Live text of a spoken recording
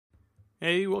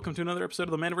Hey, welcome to another episode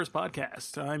of the Manaverse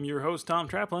Podcast. I'm your host, Tom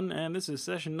Traplin, and this is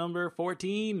session number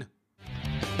 14.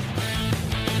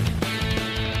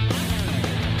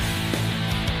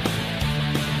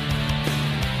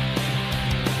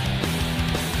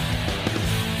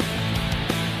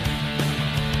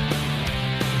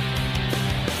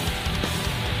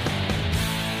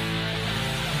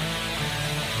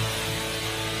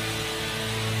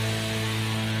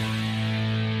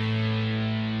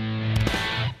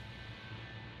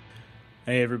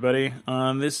 Hey everybody,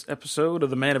 on this episode of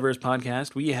the Manaverse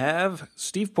Podcast, we have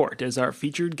Steve Port as our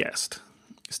featured guest.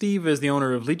 Steve is the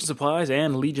owner of Legion Supplies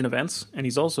and Legion Events, and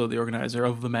he's also the organizer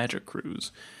of the Magic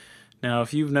Cruise. Now,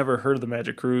 if you've never heard of the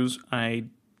Magic Cruise, I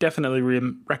definitely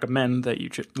recommend that you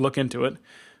look into it,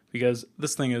 because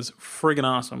this thing is friggin'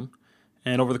 awesome.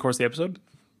 And over the course of the episode,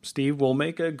 Steve will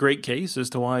make a great case as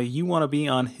to why you want to be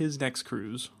on his next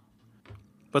cruise.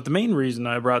 But the main reason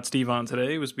I brought Steve on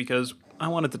today was because I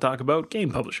wanted to talk about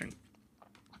game publishing.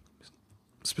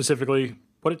 Specifically,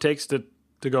 what it takes to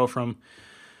go from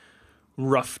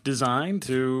rough design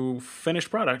to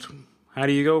finished product. How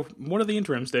do you go? What are the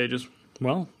interim stages?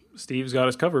 Well, Steve's got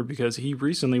us covered because he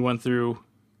recently went through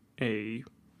a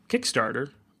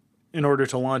Kickstarter in order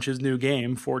to launch his new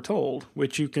game, Foretold,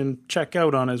 which you can check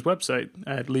out on his website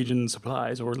at Legion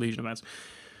Supplies or Legion Events.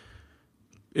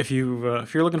 If you're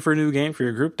looking for a new game for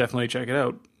your group, definitely check it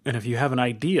out. And if you have an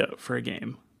idea for a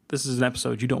game, this is an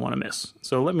episode you don't want to miss.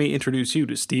 So let me introduce you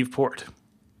to Steve Port.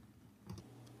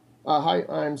 Hi,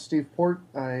 I'm Steve Port.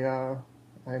 I'm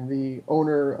the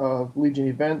owner of Legion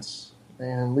Events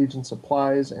and Legion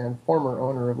Supplies and former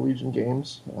owner of Legion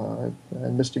Games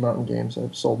and Misty Mountain Games.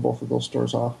 I've sold both of those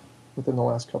stores off within the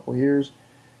last couple of years,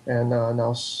 and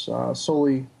now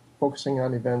solely focusing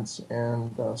on events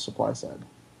and supply side.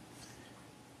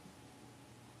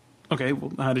 Okay,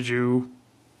 well, how did you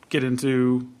get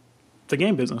into the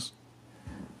game business?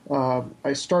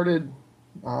 I started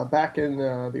back in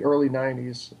the early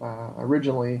 90s,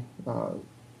 originally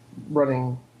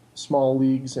running small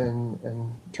leagues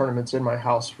and tournaments in my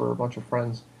house for a bunch of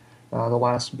friends. The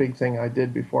last big thing I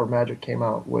did before Magic came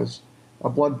out was a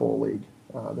Blood Bowl league.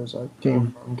 There's a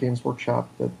game from Games Workshop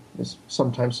that is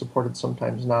sometimes supported,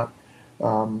 sometimes not,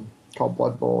 called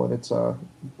Blood Bowl, and it's a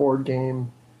board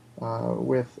game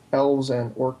with elves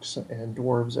and orcs and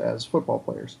dwarves as football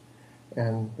players,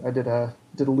 and I did a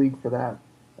league for that.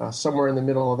 Somewhere in the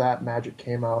middle of that, Magic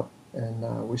came out,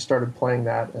 and we started playing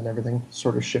that, and everything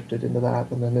sort of shifted into that.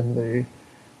 And then in the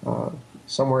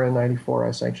somewhere in '94,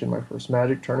 I sanctioned my first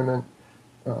Magic tournament.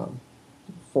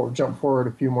 Jump forward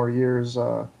a few more years,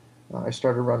 I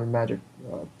started running Magic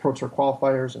Pro Tour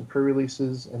qualifiers and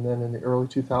pre-releases, and then in the early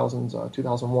 2000s,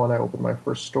 2001, I opened my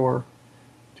first store.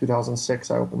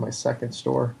 2006, I opened my second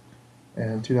store,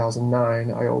 and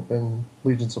 2009, I opened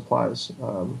Legion Supplies.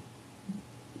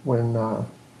 When I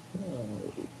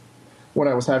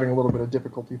was having a little bit of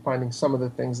difficulty finding some of the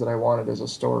things that I wanted as a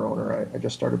store owner, I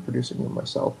just started producing them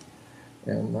myself,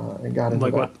 and got into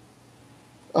like that.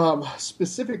 What?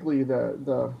 Specifically,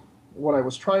 what I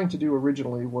was trying to do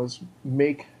originally was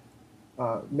make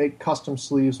custom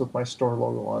sleeves with my store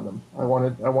logo on them. I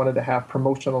wanted to have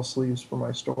promotional sleeves for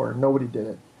my store. Nobody did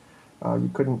it.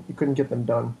 You couldn't get them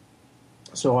done.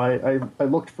 So I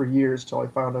looked for years till I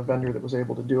found a vendor that was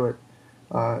able to do it,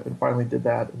 and finally did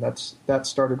that. And that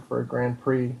started for Grand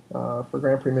Prix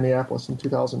Minneapolis in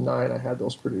 2009. I had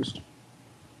those produced,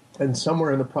 and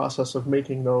somewhere in the process of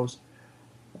making those,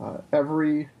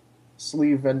 every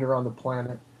sleeve vendor on the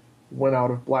planet went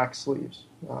out of black sleeves.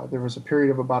 There was a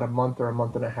period of about a month or a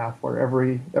month and a half where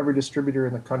every distributor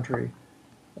in the country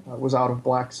was out of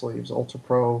black sleeves. Ultra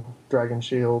Pro, Dragon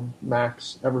Shield,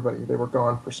 Max, everybody. They were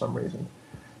gone for some reason.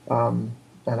 And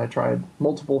I tried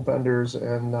multiple vendors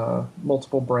and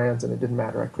multiple brands, and it didn't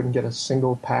matter. I couldn't get a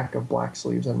single pack of black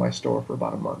sleeves in my store for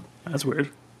about a month. That's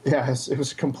weird. Yeah, it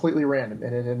was completely random,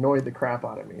 and it annoyed the crap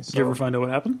out of me. So, Did you ever find out what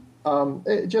happened?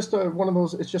 It's just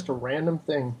a random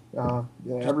thing.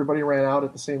 Everybody ran out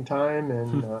at the same time,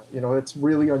 and it's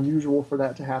really unusual for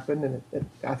that to happen. And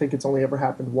I think it's only ever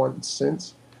happened once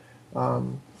since.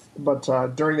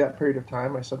 But during that period of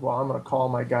time, I said, well, I'm going to call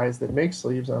my guys that make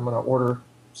sleeves, and I'm going to order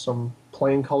some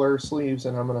plain color sleeves,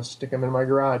 and I'm going to stick them in my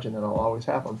garage, and then I'll always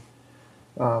have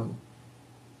them.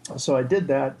 So I did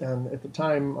that, and at the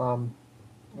time,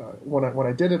 when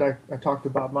I did it, I talked to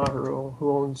Bob Maher,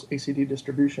 who owns ACD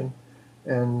Distribution,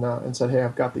 and said, hey,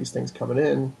 I've got these things coming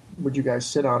in. Would you guys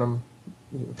sit on them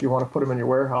if you want to put them in your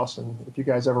warehouse? And if you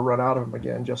guys ever run out of them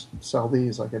again, just sell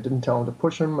these. Like, I didn't tell him to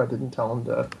push them. I didn't tell him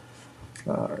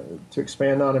to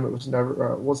expand on them. It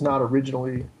was not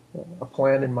originally a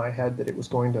plan in my head that it was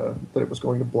going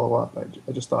to blow up.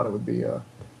 I just thought it would be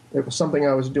it was something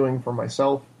I was doing for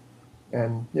myself,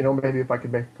 and maybe if I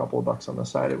could make a couple of bucks on the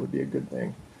side, it would be a good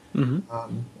thing.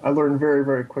 I learned very,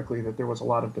 very quickly that there was a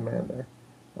lot of demand there.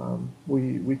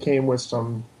 We came with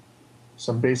some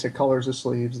basic colors of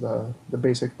sleeves, the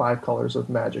basic 5 colors of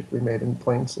Magic we made in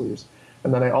plain sleeves,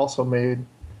 and then I also made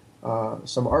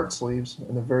some art sleeves,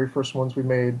 and the very first ones we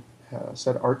made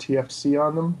said RTFC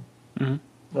on them,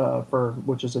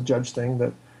 which is a judge thing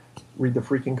that read the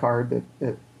freaking card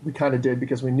that we kind of did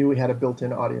because we knew we had a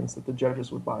built-in audience that the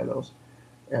judges would buy those,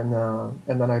 and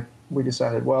then we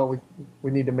decided, well,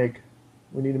 we need to make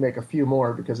a few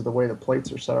more because of the way the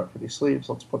plates are set up for these sleeves.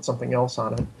 Let's put something else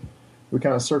on it. We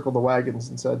kind of circled the wagons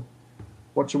and said,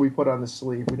 what should we put on this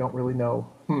sleeve? We don't really know.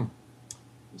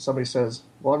 Somebody says,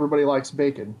 well, everybody likes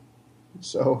bacon.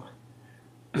 So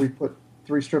we put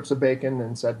 3 strips of bacon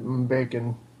and said,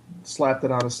 bacon, slapped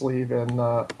it on a sleeve, and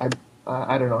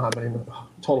I don't know how many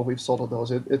total we've sold of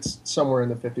those. It's somewhere in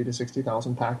the 50 to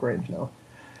 60,000 pack range now,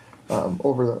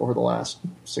 over the last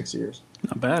 6 years.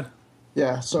 Not bad.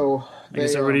 Yeah, so I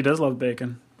guess everybody does love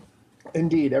bacon.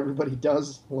 Indeed, everybody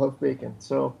does love bacon.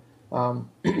 So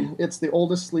it's the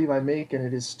oldest sleeve I make,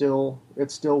 and it's still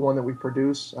one that we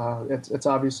produce. It's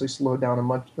obviously slowed down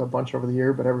a bunch over the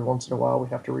year, but every once in a while we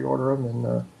have to reorder them,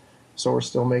 and so we're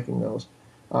still making those.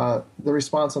 The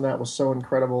response on that was so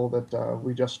incredible that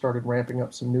we just started ramping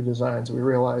up some new designs. We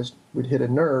realized we'd hit a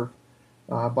nerve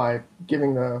by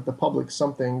giving the public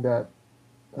something that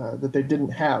they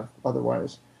didn't have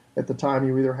otherwise. At the time,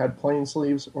 you either had plain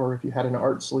sleeves, or if you had an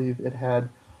art sleeve, it had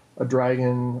a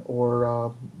dragon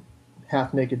or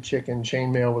half-naked chicken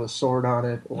chainmail with a sword on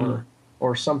it,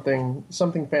 or something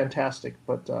fantastic.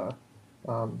 But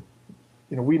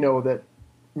we know that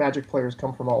Magic players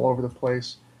come from all over the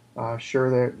place.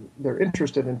 Sure, they're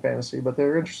interested in fantasy, but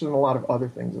they're interested in a lot of other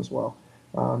things as well.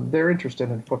 They're interested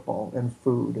in football and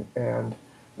food and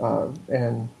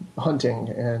hunting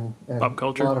and pop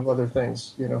culture, a lot of other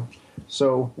things.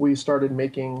 So we started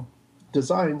making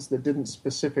designs that didn't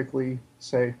specifically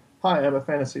say, "Hi, I'm a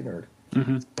fantasy nerd,"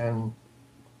 and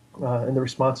the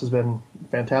response has been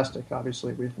fantastic.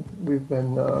 Obviously, we've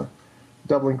been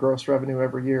doubling gross revenue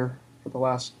every year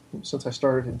since I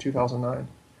started in 2009.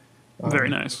 Very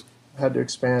nice. I had to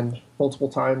expand multiple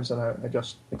times, and I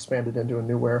just expanded into a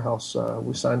new warehouse.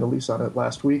 We signed a lease on it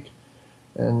last week,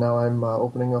 and now I'm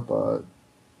opening up a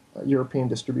European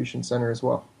distribution center as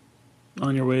well.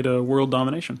 On your way to world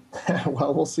domination.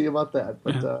 Well, we'll see about that,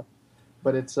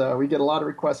 but it's we get a lot of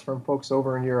requests from folks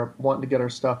over in Europe wanting to get our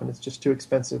stuff, and it's just too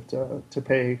expensive to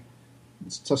pay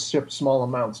to ship small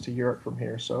amounts to Europe from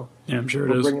here. So yeah, I'm sure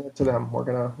we're bringing it to them. We're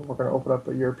gonna open up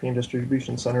a European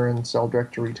distribution center and sell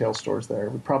direct to retail stores there.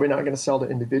 We're probably not going to sell to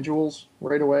individuals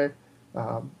right away.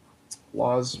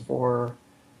 Laws for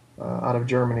out of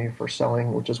Germany for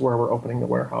selling, which is where we're opening the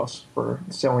warehouse, for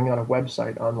selling on a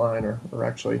website online are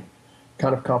actually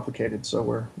kind of complicated.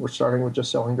 So we're starting with just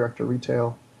selling direct to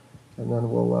retail, and then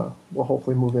we'll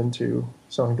hopefully move into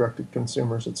selling direct to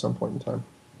consumers at some point in time.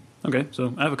 Okay,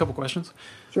 so I have a couple questions.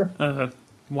 Sure.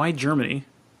 Why Germany,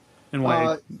 and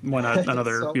why not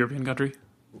another European country?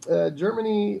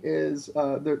 Germany is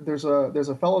there's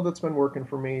a fellow that's been working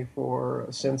for me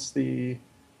since the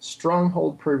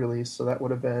Stronghold pre-release, so that would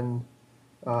have been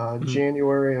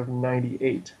January of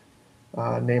 '98,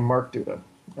 named Mark Duda.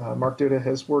 Mark Duda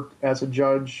has worked as a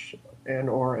judge and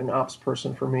or an ops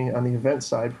person for me on the event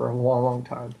side for a long, long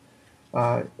time.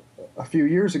 A few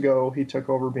years ago, he took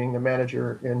over being the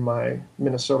manager in my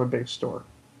Minnesota-based store,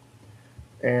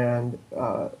 and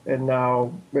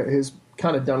now he's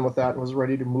kind of done with that and was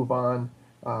ready to move on.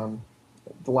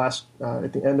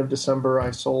 At the end of December,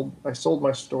 I sold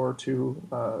my store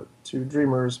to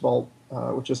Dreamers Vault,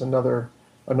 which is another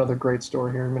great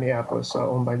store here in Minneapolis,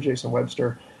 owned by Jason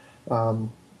Webster,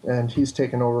 and he's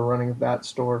taken over running of that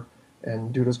store.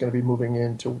 And Duda's going to be moving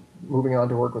on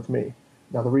to work with me.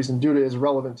 Now, the reason Duda is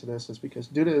relevant to this is because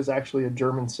Duda is actually a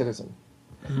German citizen.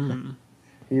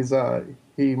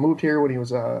 He moved here when he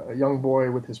was a young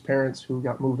boy with his parents, who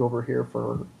got moved over here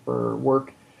for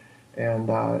work, and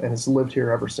has lived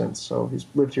here ever since. So he's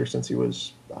lived here since he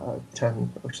was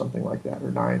 10 or something like that,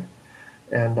 or 9.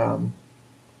 And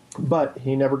but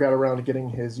he never got around to getting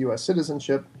his U.S.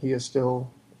 citizenship. He is still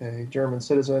a German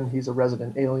citizen. He's a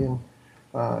resident alien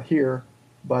here.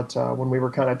 But when we were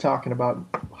kind of talking about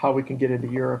how we can get into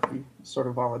Europe, he sort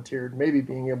of volunteered maybe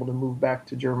being able to move back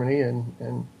to Germany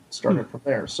and start it from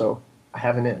there. So I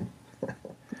have an in.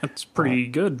 That's pretty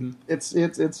good. It's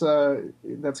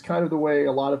that's kind of the way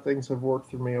a lot of things have worked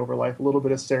through me over life. A little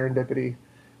bit of serendipity.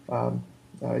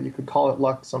 You could call it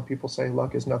luck. Some people say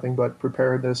luck is nothing but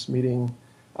preparedness, meeting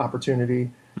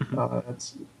opportunity.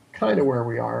 That's kind of where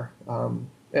we are.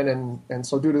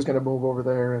 So Duda's going to move over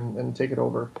there and take it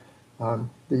over.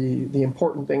 The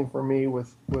important thing for me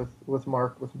with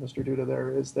Mark, with Mr. Duda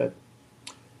there, is that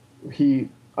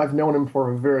I've known him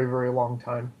for a very, very long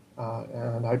time,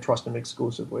 and I trust him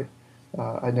exclusively.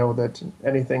 I know that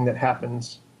anything that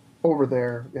happens over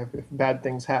there, if bad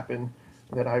things happen,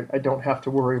 that I don't have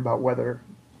to worry about whether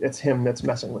it's him that's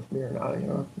messing with me or not.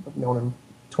 I've known him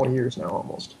 20 years now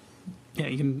almost. Yeah,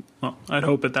 you can. Well, I'd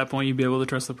hope at that point you'd be able to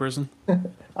trust the person.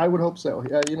 I would hope so.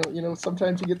 Yeah,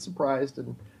 sometimes you get surprised,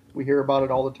 and we hear about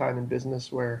it all the time in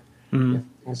business where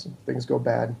things go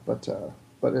bad. But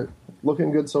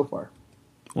looking good so far.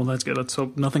 Well, that's good. Let's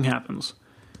hope nothing happens.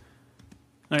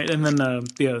 All right, and then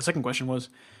the second question was,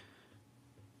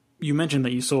 you mentioned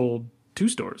that you sold 2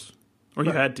 stores, or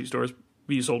you had 2 stores,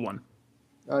 but you sold one.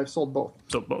 I've sold both.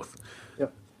 Sold both.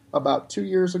 Yep. About 2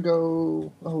 years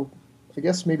ago. I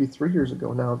guess maybe 3 years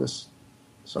ago now. This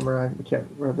summer,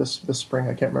 this spring,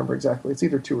 I can't remember exactly. It's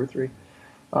either 2 or 3.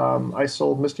 I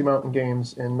sold Misty Mountain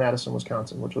Games in Madison,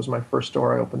 Wisconsin, which was my first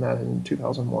store. I opened that in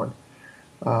 2001.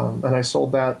 And I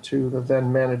sold that to the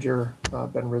then manager,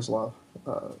 Ben Rizlov,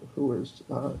 who was,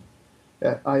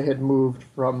 I had moved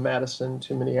from Madison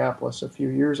to Minneapolis a few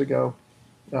years ago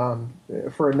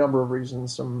for a number of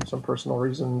reasons, some personal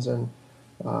reasons, and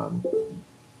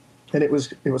it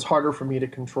was harder for me to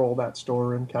control that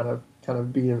store and kind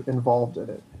of be involved in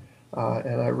it.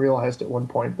 And I realized at one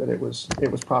point that it was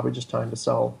probably just time to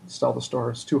sell the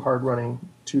store. It's too hard running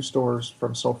 2 stores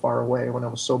from so far away when I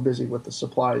was so busy with the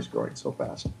supplies growing so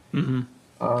fast.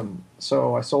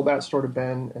 So I sold that store to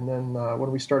Ben, and then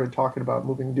when we started talking about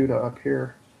moving Duda up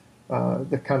here,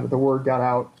 the word got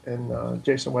out, and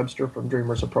Jason Webster from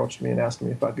Dreamers approached me and asked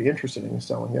me if I'd be interested in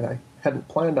selling it. I hadn't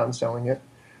planned on selling it.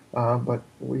 But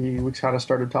we kind of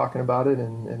started talking about it,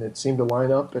 and it seemed to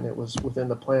line up, and it was within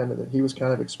the plan that he was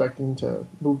kind of expecting to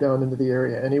move down into the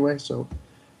area anyway. So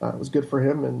it was good for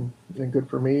him and good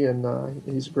for me, and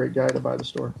he's a great guy to buy the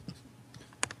store.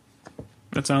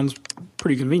 That sounds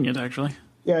pretty convenient, actually.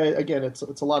 Yeah, again, it's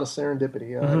a lot of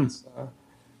serendipity. It's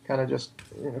kind of just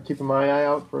keeping my eye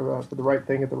out for the right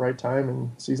thing at the right time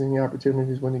and seizing the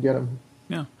opportunities when you get them.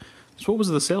 Yeah. So what was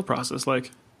the sale process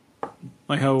like?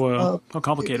 Like how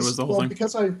complicated was the whole thing?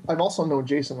 Because I've also known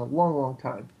Jason a long, long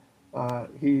time.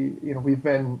 We've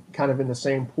been kind of in the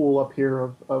same pool up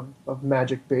here of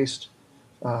Magic-based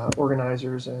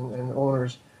organizers and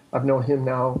owners. I've known him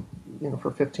now,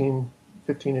 for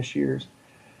 15-ish years,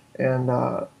 and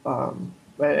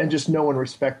just know and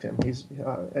respect him. He's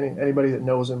anybody that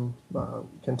knows him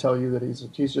can tell you that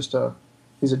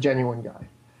he's a genuine guy.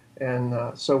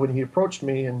 And so when he approached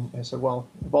me, and I said, well,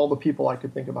 of all the people I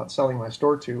could think about selling my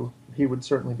store to, he would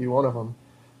certainly be one of them.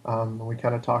 And we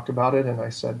kind of talked about it, and I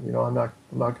said, I'm not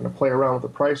going to play around with the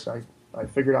price. I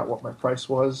figured out what my price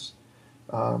was,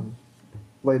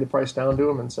 laid the price down to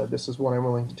him, and said, this is what I'm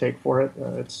willing to take for it.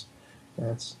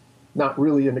 It's not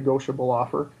really a negotiable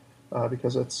offer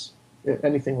because it's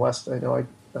anything less.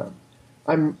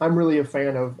 I'm really a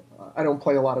fan of. I don't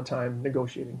play a lot of time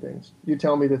negotiating things. You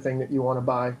tell me the thing that you want to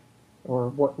buy, or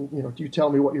what you tell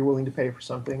me what you're willing to pay for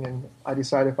something, and I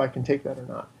decide if I can take that or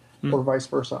not, or vice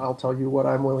versa. I'll tell you what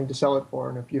I'm willing to sell it for,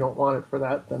 and if you don't want it for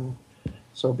that, then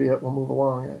so be it. We'll move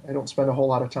along. I don't spend a whole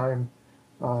lot of time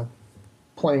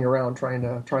playing around trying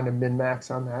to min max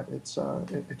on that.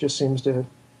 It just seems to.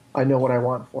 I know what I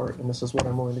want for it, and this is what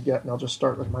I'm willing to get, and I'll just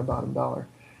start with my bottom dollar.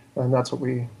 And that's what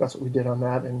we did on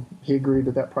that, and he agreed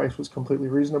that price was completely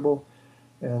reasonable,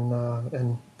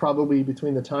 and probably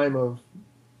between the time of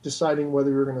deciding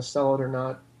whether we were going to sell it or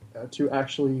not to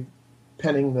actually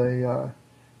penning the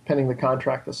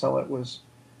contract to sell it was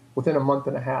within a month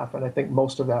and a half, and I think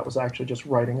most of that was actually just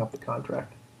writing up the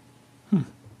contract.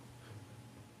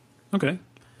 Okay,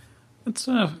 that's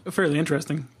fairly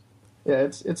interesting. Yeah,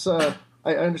 it's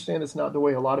I understand it's not the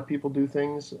way a lot of people do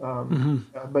things,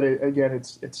 but again,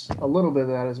 it's a little bit of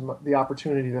that is the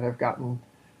opportunity that I've gotten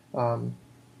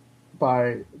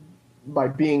by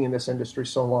being in this industry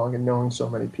so long and knowing so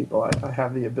many people. I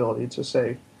have the ability to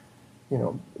say,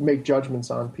 make judgments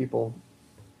on people.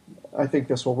 I think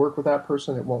this will work with that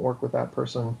person. It won't work with that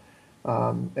person,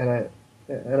 and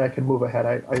I can move ahead.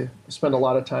 I spend a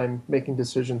lot of time making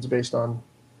decisions based on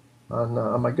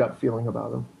my gut feeling about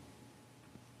them.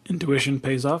 Intuition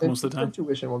pays off most of the time.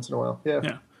 Intuition once in a while, yeah.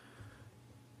 Yeah.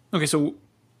 Okay, so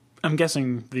I'm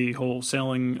guessing the whole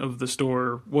selling of the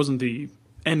store wasn't the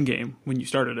end game when you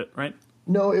started it, right?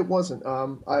 No, it wasn't.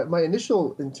 My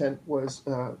initial intent was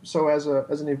so as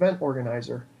an event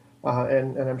organizer,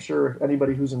 and I'm sure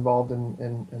anybody who's involved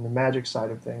in the Magic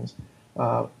side of things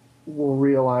will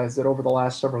realize that over the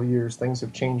last several years, things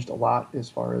have changed a lot as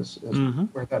far as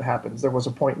where that happens. There was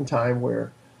a point in time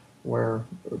where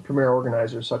premier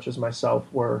organizers such as myself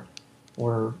were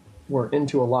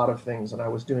into a lot of things, and I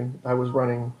was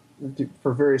running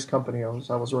for various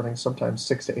companies. I was running sometimes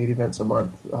 6 to 8 events a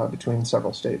month between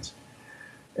several states,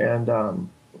 and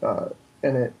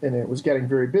it was getting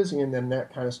very busy, and then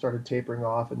that kind of started tapering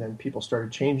off, and then people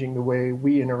started changing the way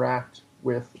we interact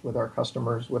with our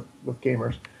customers, with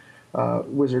gamers.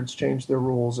 Wizards changed their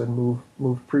rules and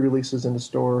moved pre-releases into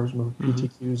stores, moved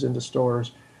PTQs into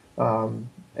stores,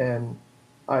 and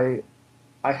I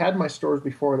had my stores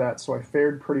before that, so I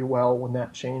fared pretty well when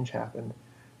that change happened.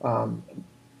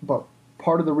 But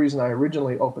part of the reason I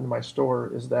originally opened my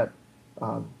store is that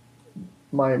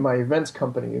my events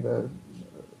company,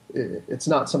 it's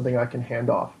not something I can hand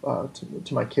off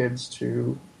to my kids,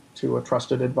 to a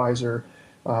trusted advisor.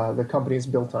 The company's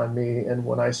built on me, and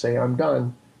when I say I'm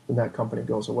done, then that company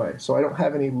goes away. So I don't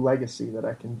have any legacy that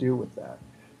I can do with that.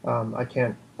 I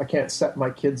can't set my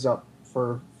kids up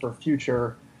for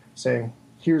future, saying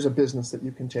here's a business that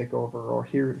you can take over, or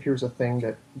here's a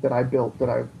thing that I built that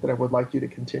I would like you to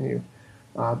continue,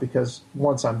 because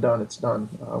once I'm done, it's done.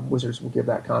 Wizards will give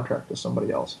that contract to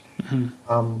somebody else.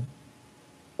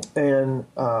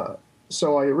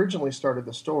 So I originally started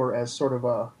the store as sort of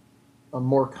a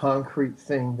more concrete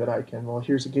thing that I can, well,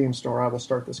 here's a game store, I will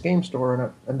start this game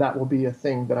store, and that will be a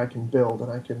thing that I can build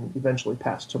and I can eventually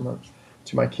pass to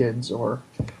my kids or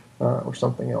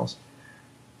something else.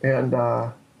 And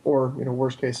or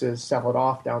worst case is sell it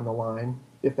off down the line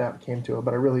if that came to it.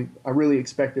 But I really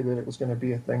expected that it was going to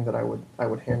be a thing that I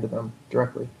would hand to them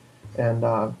directly. And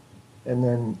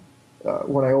then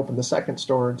when I opened the second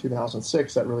store in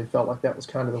 2006, that really felt like that was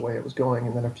kind of the way it was going.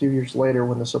 And then a few years later,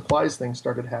 when the supplies thing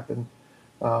started happening,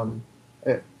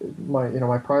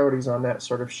 my priorities on that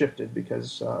sort of shifted,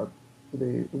 because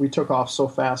we took off so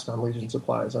fast on Legion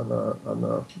supplies, on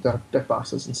the deck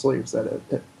boxes and sleeves, that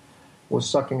it was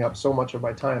sucking up so much of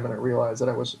my time, and I realized that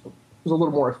it was a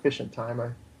little more efficient time.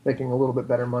 I'm making a little bit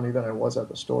better money than I was at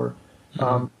the store.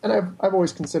 And I've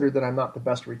always considered that I'm not the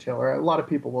best retailer. A lot of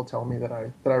people will tell me that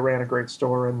I ran a great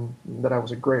store and that I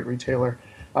was a great retailer.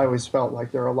 I always felt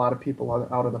like there are a lot of people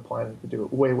out on the planet who do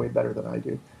it way, way better than I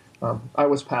do. I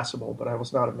was passable, but I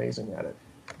was not amazing at it.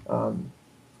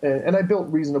 And I built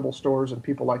reasonable stores, and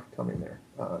people liked coming there.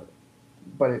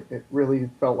 But it really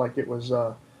felt like it was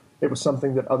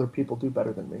something that other people do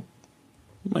better than me.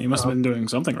 Well, you must have been doing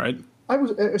something right.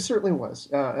 It certainly was,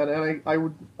 and I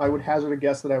would hazard a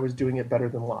guess that I was doing it better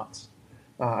than lots.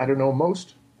 I don't know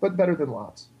most, but better than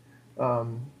lots.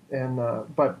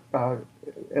 But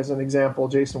as an example,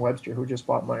 Jason Webster, who just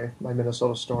bought my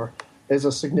Minnesota store, is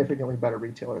a significantly better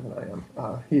retailer than I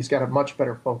am. He's got a much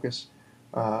better focus.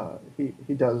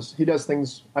 He does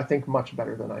things, I think, much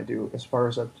better than I do as far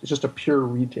as just a pure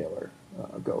retailer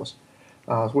goes,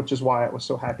 which is why I was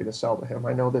so happy to sell to him.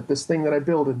 I know that this thing that I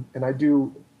build, and I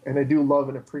do love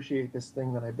and appreciate this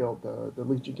thing that I built, the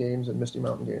Legion games and Misty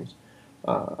Mountain games.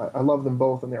 I love them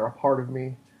both, and they're a part of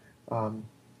me.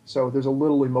 So there's a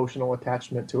little emotional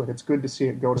attachment to it. It's good to see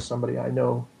it go to somebody I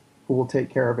know who will take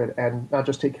care of it, and not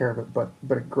just take care of it,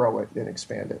 but grow it and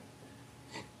expand it.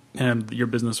 And your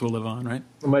business will live on, right?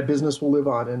 My business will live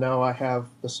on, and now I have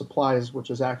the supplies, which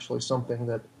is actually something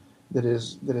that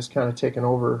is kind of taken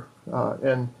over.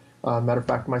 Matter of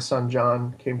fact, my son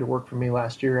John came to work for me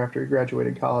last year after he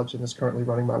graduated college, and is currently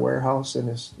running my warehouse, and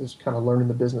is kind of learning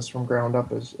the business from ground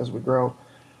up as we grow.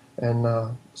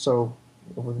 And so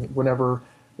whenever,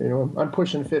 I'm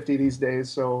pushing 50 these days,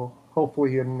 so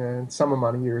hopefully in some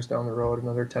amount of years down the road,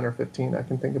 another 10 or 15, I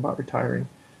can think about retiring.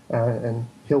 And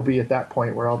he'll be at that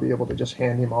point where I'll be able to just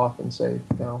hand him off and say,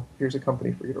 now, here's a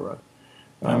company for you to run.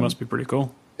 That must be pretty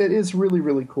cool. It is really,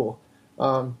 really cool.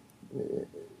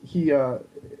 He's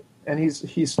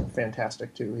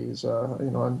fantastic too. He's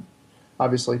I'm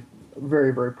obviously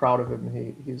very, very proud of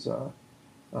him. He's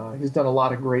done a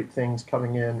lot of great things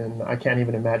coming in, and I can't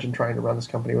even imagine trying to run this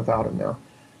company without him now.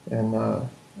 And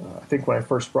I think when I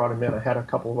first brought him in, I had a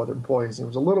couple of other employees, and it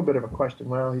was a little bit of a question.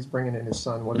 Well, he's bringing in his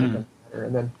son. What is it going to matter?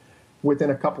 And then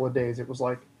within a couple of days, it was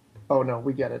like, oh no,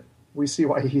 we get it. We see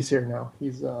why he's here now.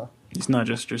 He's not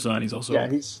just your son. He's also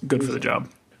he's good for the job.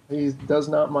 He does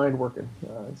not mind working.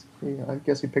 I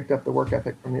guess he picked up the work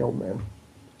ethic from the old man.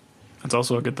 That's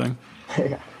also a good thing.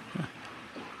 Yeah.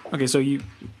 Okay, so you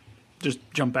just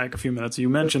jump back a few minutes. You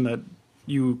mentioned that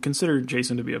you consider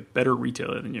Jason to be a better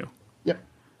retailer than you. Yep.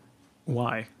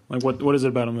 Why? Like, what is it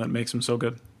about him that makes him so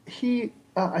good?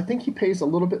 I think he pays a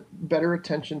little bit better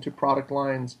attention to product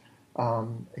lines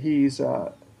He's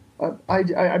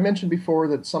I mentioned before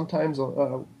that sometimes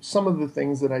some of the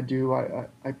things that I do,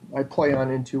 I play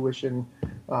on intuition.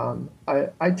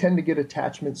 I tend to get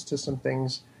attachments to some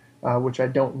things which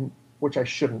I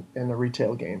shouldn't in a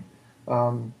retail game.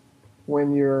 Um,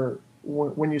 when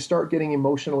you start getting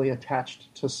emotionally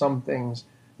attached to some things,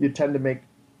 you tend to make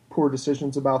poor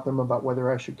decisions about them, about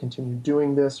whether I should continue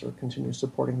doing this or continue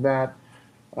supporting that.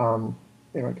 Um,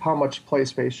 like how much play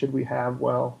space should we have?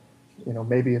 Well,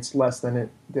 maybe it's less than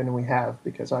we have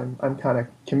because I'm kind of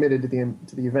committed to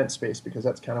the event space because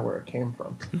that's kind of where it came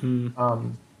from.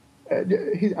 Hmm.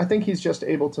 I think he's just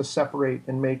able to separate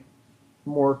and make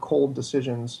more cold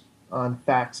decisions on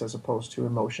facts as opposed to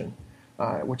emotion,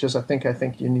 which is I think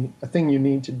you need a thing you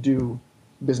need to do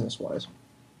business wise.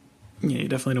 Yeah, you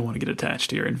definitely don't want to get attached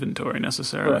to your inventory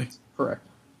necessarily. Correct.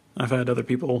 I've had other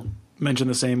people mention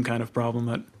the same kind of problem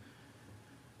that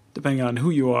depending on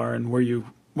who you are and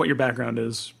what your background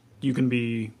is, you can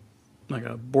be like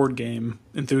a board game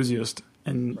enthusiast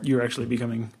and you're actually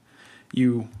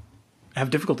you have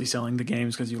difficulty selling the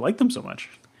games because you like them so much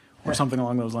or something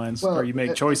along those lines, Well, or you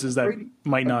make choices that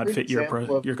might not fit your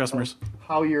customers. Of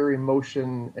how your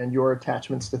emotion and your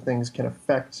attachments to things can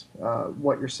affect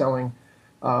what you're selling.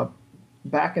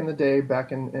 Back in the day,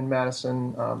 back in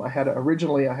Madison,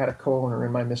 originally I had a co-owner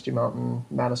in my Misty Mountain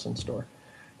Madison store,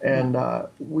 and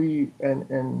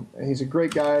and he's a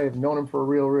great guy. I've known him for a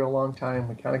real long time.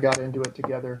 We kind of got into it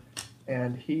together,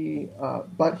 and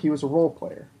but he was a role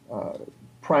player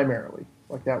primarily.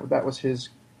 Like that was his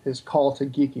call to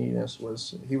geekiness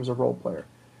was he was a role player.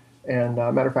 And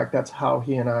matter of fact, that's how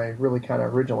he and I really kind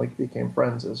of originally became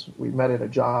friends. Is we met at a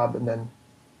job and then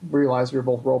realized we were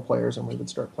both role players and we would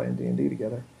start playing D&D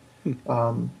together.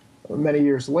 Many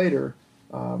years later,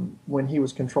 when he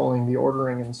was controlling the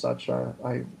ordering and such,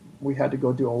 we had to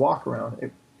go do a walk around.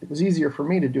 It was easier for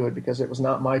me to do it because it was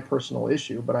not my personal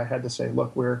issue, but I had to say,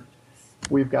 look,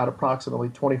 we've got approximately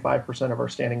 25% of our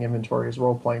standing inventory is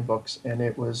role-playing books, and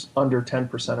it was under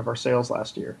 10% of our sales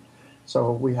last year.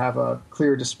 So we have a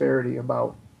clear disparity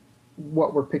about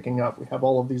what we're picking up. We have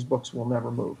all of these books we'll never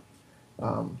move.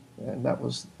 And that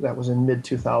was in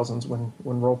mid-2000s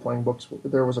when role-playing books,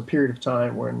 there was a period of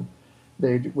time when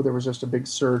there was just a big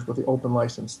surge with the open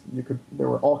license. There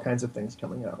were all kinds of things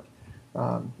coming out.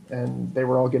 And they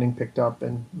were all getting picked up,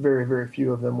 and very, very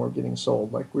few of them were getting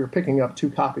sold. Like we were picking up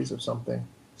 2 copies of something,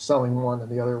 selling one, and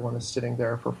the other one is sitting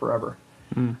there for forever.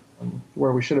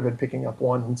 Where we should have been picking up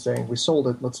one and saying, we sold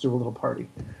it, let's do a little party.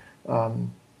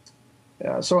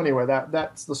 So anyway,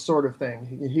 that's the sort of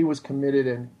thing. He was committed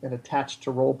and attached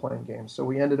to role-playing games. So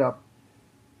we ended up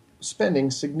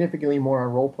spending significantly more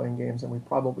on role-playing games than we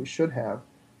probably should have.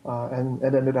 And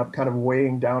it ended up kind of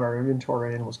weighing down our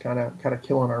inventory and was kind of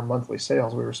killing our monthly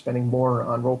sales. We were spending more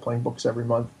on role-playing books every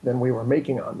month than we were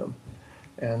making on them,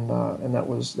 and that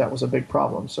was a big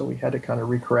problem. So we had to kind of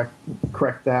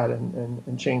correct that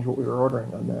and change what we were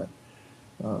ordering on that.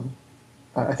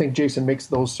 I think Jason makes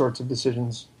those sorts of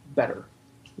decisions better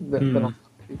than a lot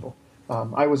of people.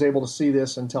 I was able to see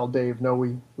this and tell Dave, no,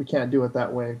 we can't do it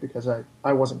that way because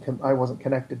I wasn't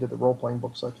connected to the role-playing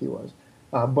books like he was.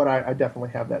 But I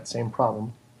definitely have that same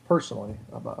problem personally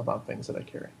about things that I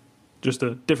carry. Just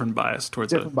a different bias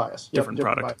towards different bias. Different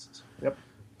product. Biases. Yep.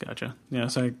 Gotcha. Yeah,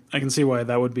 so I can see why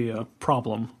that would be a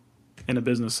problem in a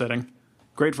business setting.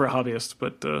 Great for a hobbyist,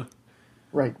 but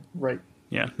Right.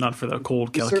 Yeah, not for the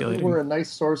cold We calculating. certainly were a nice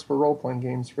source for role-playing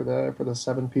games for the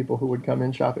 7 people who would come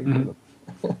in shopping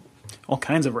for them. All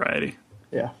kinds of variety.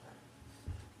 Yeah.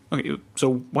 Okay,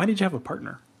 so why did you have a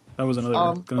partner? That was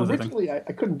another thing. Originally, I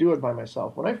couldn't do it by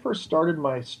myself. When I first started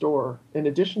my store, in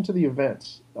addition to the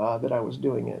events that I was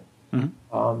doing it,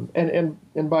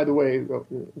 and by the way,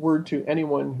 word to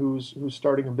anyone who's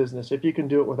starting a business: if you can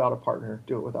do it without a partner,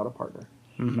 do it without a partner.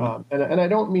 And I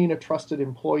don't mean a trusted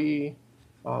employee,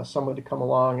 someone to come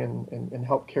along and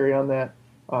help carry on that.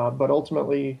 But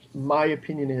ultimately, my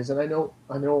opinion is, and I know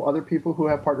other people who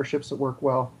have partnerships that work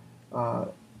well.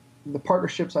 The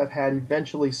partnerships I've had,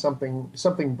 eventually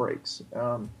something breaks.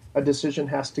 A decision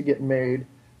has to get made,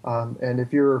 and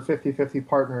if you're 50-50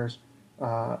 partners,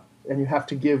 and you have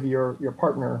to give your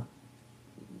partner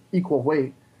equal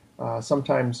weight,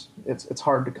 sometimes it's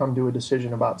hard to come to a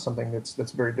decision about something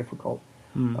that's very difficult.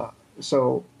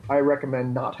 So I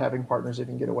recommend not having partners if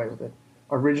you can get away with it.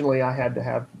 Originally, I had to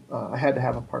have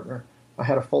a partner. I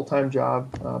had a full-time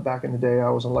job back in the day. I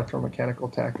was an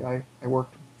electromechanical tech. I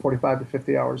worked 45 to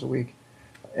 50 hours a week,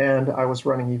 and I was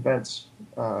running events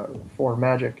for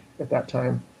Magic at that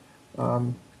time,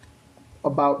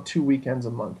 about 2 weekends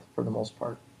a month for the most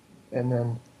part. And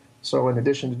then So in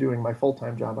addition to doing my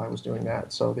full-time job, I was doing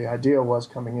that. So the idea was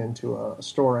coming into a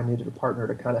store, I needed a partner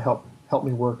to kind of help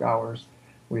me work hours.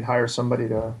 We'd hire somebody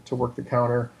to work the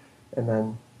counter, and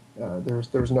then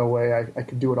there's no way I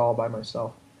could do it all by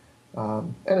myself.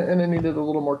 And I needed a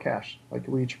little more cash. Like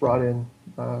we each brought in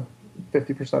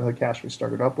 50% of the cash we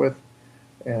started up with,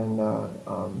 and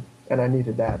I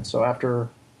needed that. So after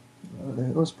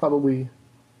it was probably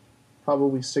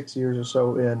 6 years or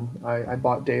so in, I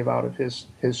bought Dave out of his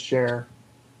share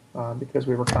because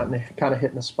we were kind of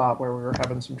hitting a spot where we were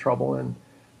having some trouble,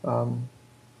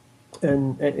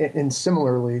 and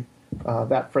similarly,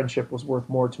 that friendship was worth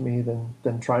more to me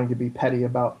than trying to be petty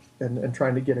about and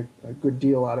trying to get a good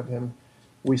deal out of him.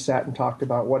 We sat and talked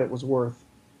about what it was worth,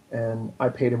 and I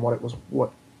paid him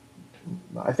what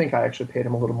I think I actually paid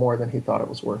him a little more than he thought it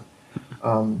was worth.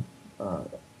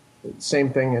 Same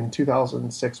thing in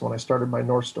 2006 when I started my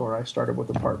North store. I started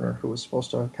with a partner who was supposed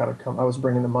to kind of come. I was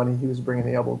bringing the money, he was bringing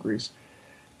the elbow grease,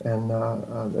 and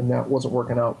that wasn't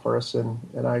working out for us. And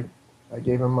I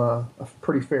gave him a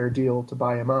pretty fair deal to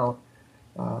buy him out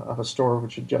of a store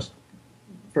which had just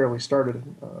fairly started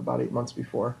about 8 months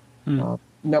before.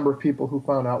 Number of people who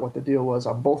found out what the deal was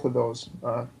on both of those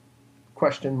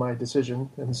questioned my decision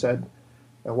and said,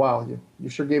 "Wow, you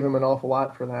sure gave him an awful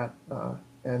lot for that."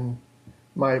 And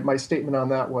my statement on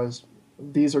that was,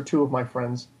 these are two of my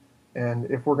friends, and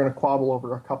if we're going to quabble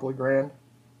over a couple of grand,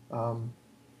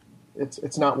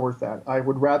 it's not worth that. I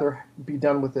would rather be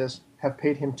done with this, have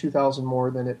paid him $2,000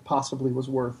 more than it possibly was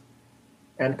worth,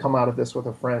 and come out of this with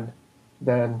a friend,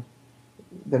 than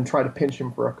try to pinch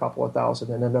him for a couple of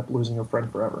thousand and end up losing a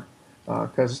friend forever.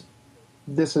 Because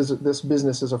this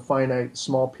business is a finite,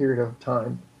 small period of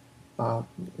time.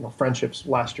 Friendships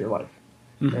last your life,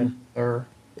 and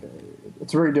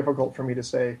it's very difficult for me to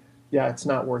say, yeah, it's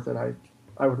not worth it.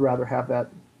 I would rather have that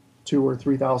 $2,000 or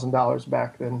 $3,000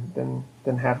 back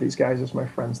than have these guys as my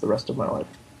friends the rest of my life.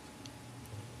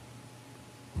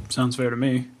 Sounds fair to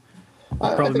me.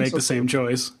 I'd probably make the same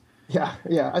choice.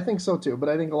 Yeah, I think so too. But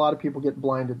I think a lot of people get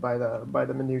blinded by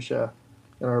the minutia,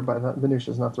 or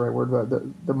minutia is not the right word,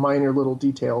 but the minor little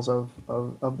details of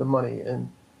the money,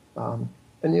 and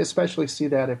you especially see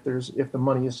that if the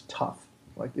money is tough.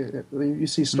 Like you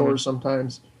see stores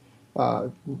sometimes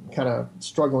kind of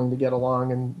struggling to get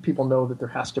along, and people know that there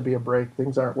has to be a break.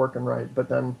 Things aren't working right, but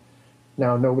then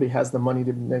now nobody has the money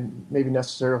to maybe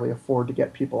necessarily afford to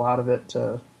get people out of it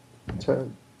to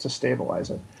stabilize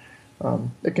it.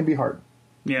 It can be hard.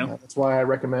 Yeah. That's why I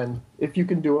recommend, if you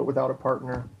can do it without a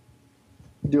partner,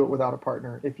 do it without a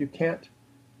partner. If you can't,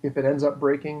 if it ends up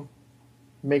breaking,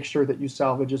 make sure that you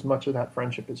salvage as much of that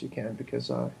friendship as you can,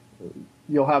 because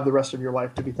you'll have the rest of your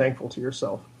life to be thankful to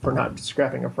yourself for not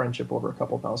scrapping a friendship over a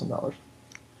couple $1,000s.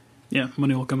 Yeah,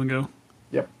 money will come and go.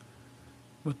 Yep.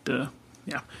 But,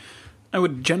 yeah, I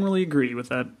would generally agree with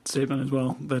that statement as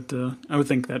well, that I would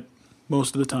think that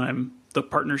most of the time the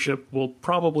partnership will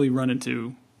probably run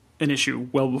into an issue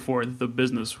well before the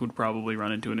business would probably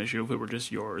run into an issue if it were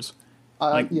just yours.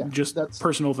 That's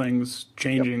personal things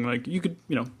changing. Yep. Like you could,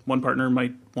 one partner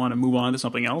might want to move on to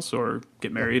something else or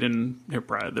get married, and their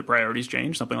priorities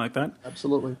change, something like that.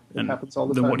 Absolutely. It happens all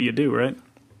the time. Then what do you do, right?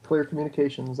 Clear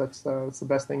communications. That's the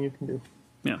best thing you can do.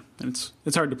 Yeah, and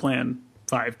it's hard to plan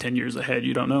 5-10 years ahead.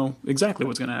 You don't know exactly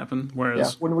what's going to happen.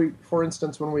 Whereas, when we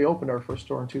opened our first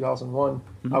store in 2001,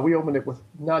 we opened it with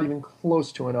not even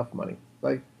close to enough money.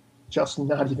 Like, just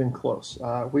not even close.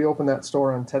 We opened that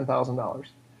store on $10,000.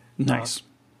 Nice.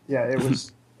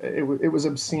 It was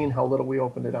obscene how little we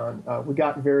opened it on. We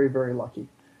got very, very lucky.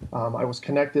 I was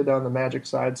connected on the magic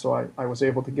side, so I was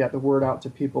able to get the word out to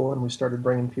people, and we started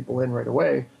bringing people in right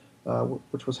away,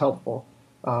 which was helpful.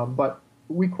 But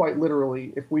we quite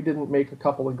literally, if we didn't make a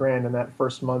couple of grand in that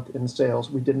first month in sales,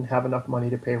 we didn't have enough money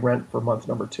to pay rent for month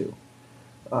number 2.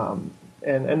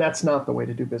 And that's not the way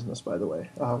to do business, by the way.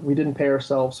 We didn't pay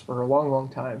ourselves for a long, long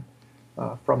time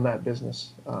from that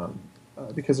business.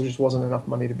 Because there just wasn't enough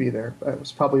money to be there. It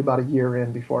was probably about a year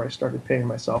in before I started paying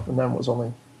myself, and then it was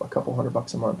only a couple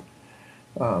 $100 a month.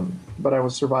 But I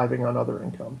was surviving on other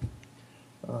income.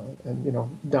 And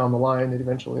down the line,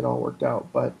 eventually it all worked out.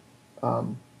 But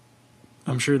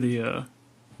I'm sure the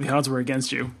odds were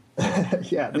against you.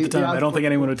 Yeah, at the time, I don't think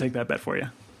anyone would take that bet for you.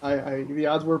 The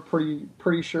odds were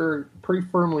pretty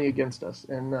firmly against us,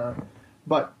 and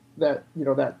but that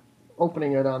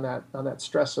opening it on that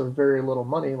stress of very little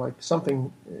money, like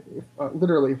something,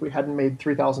 literally, if we hadn't made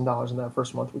 $3,000 in that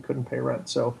first month, we couldn't pay rent.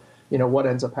 So, what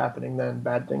ends up happening then?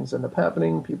 Bad things end up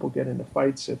happening. People get into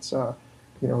fights. It's a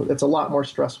lot more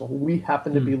stressful. We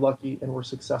happen to be lucky and we're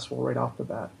successful right off the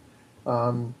bat.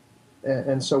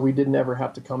 And so we didn't ever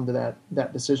have to come to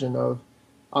that decision of,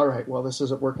 all right, well, this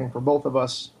isn't working for both of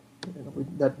us.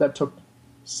 That took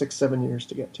 6-7 years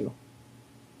to get to.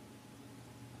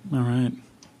 All right.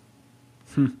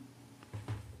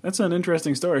 That's an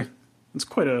interesting story. It's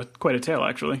quite a tale,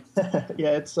 actually.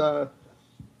 Yeah, it's I've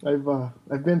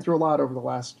been through a lot over the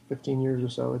last 15 years or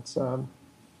so. It's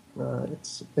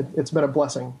been a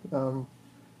blessing.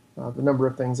 The number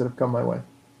of things that have come my way.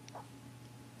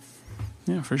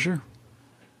 Yeah, for sure.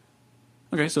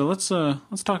 Okay, so let's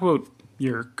talk about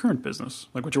your current business,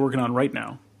 like what you're working on right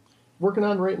now. Working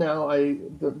on right now, I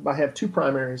have two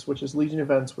primaries, which is Legion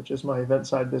Events, which is my event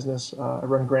side business. I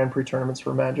run Grand Prix tournaments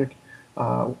for Magic.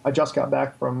 I just got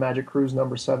back from Magic Cruise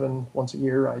number 7 once a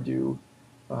year.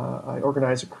 I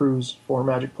organize a cruise for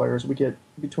Magic players. We get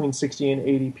between 60 and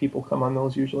 80 people come on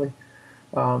those usually.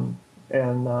 And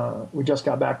we just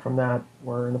got back from that.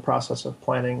 We're in the process of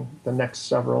planning the next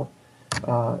several.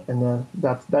 And then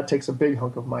that takes a big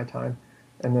hunk of my time.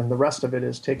 And then the rest of it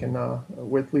is taken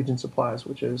with Legion Supplies,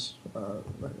 which is,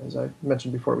 as I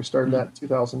mentioned before, we started that in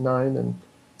 2009 and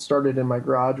started in my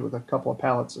garage with a couple of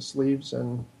pallets of sleeves.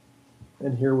 And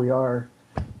here we are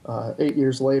 8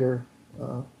 years later.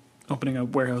 Opening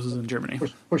up warehouses in Germany.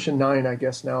 Pushing 9, I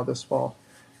guess, now this fall.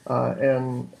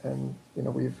 And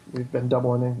we've been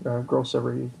doubling gross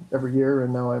every year.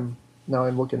 And now I'm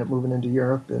looking at moving into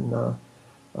Europe. And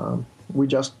we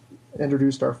just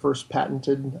introduced our first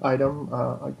patented item.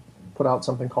 I put out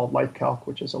something called Life Calc,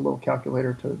 which is a little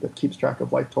calculator that keeps track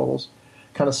of life totals,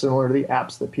 kind of similar to the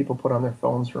apps that people put on their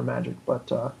phones for Magic.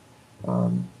 But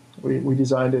we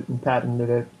designed it and patented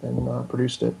it and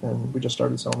produced it, and we just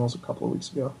started selling those a couple of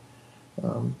weeks ago.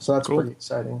 So that's cool. Pretty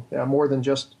exciting. Yeah, more than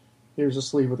just here's a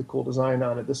sleeve with a cool design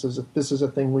on it. This is a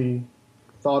thing we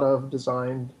thought of,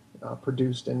 designed,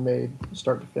 produced, and made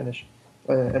start to finish.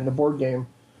 And the board game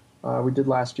we did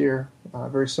last year,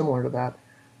 very similar to that.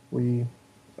 We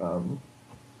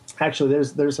actually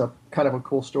there's a kind of a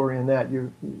cool story in that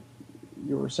you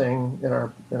were saying in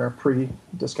our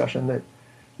pre-discussion that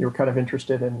you were kind of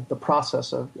interested in the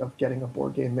process of getting a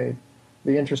board game made.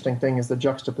 The interesting thing is the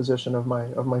juxtaposition of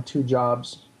my two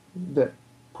jobs that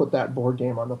put that board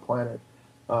game on the planet.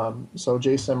 So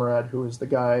Jay Semerad, who is the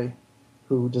guy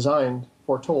who designed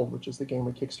Foretold, which is the game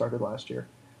we kickstarted last year,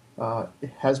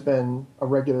 has been a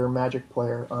regular Magic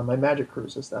player on my Magic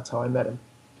cruises. That's how I met him.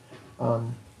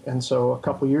 And so a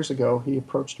couple years ago, he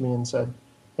approached me and said,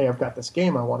 "Hey, I've got this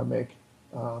game I want to make,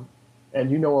 and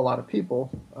you know a lot of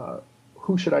people.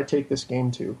 Who should I take this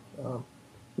game to?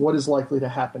 What is likely to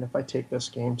happen if I take this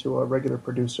game to a regular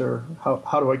producer?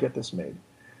 How do I get this made?"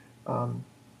 And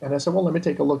I said, "Well, let me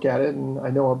take a look at it, and I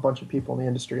know a bunch of people in the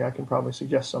industry. I can probably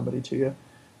suggest somebody to you."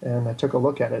 And I took a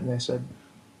look at it, and they said,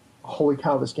 "Holy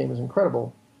cow, this game is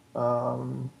incredible.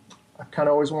 I've kind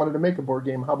of always wanted to make a board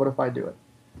game. How about if I do it?"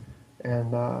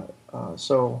 And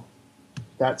so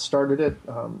that started it.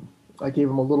 I gave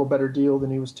him a little better deal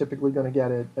than he was typically going to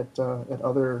get at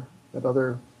other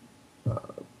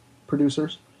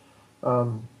producers,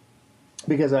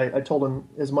 because I told him,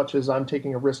 as much as I'm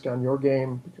taking a risk on your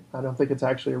game, I don't think it's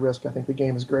actually a risk. I think the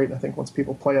game is great, and I think once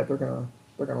people play it, they're gonna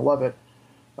love it.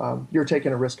 You're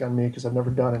taking a risk on me because I've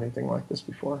never done anything like this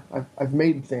before. I've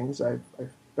made things. I've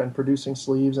been producing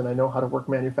sleeves, and I know how to work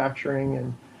manufacturing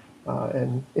and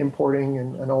importing,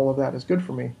 and all of that is good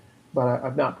for me. But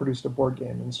I've not produced a board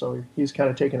game, and so he's kind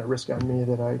of taking a risk on me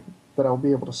that I'll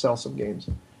be able to sell some games.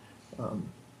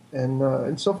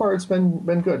 And so far it's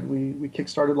been good. We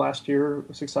kickstarted last year,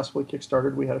 successfully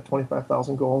kickstarted. We had a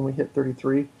 25,000 goal, and we hit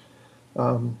 33.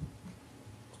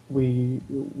 We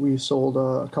sold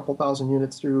a couple thousand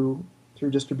units through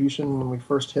distribution when we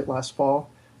first hit last fall,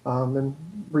 and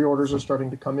reorders are starting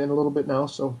to come in a little bit now.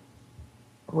 So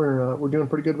we're doing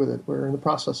pretty good with it. We're in the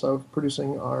process of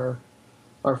producing our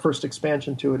first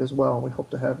expansion to it as well. We hope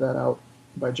to have that out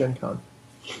by Gen Con.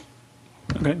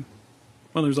 Okay.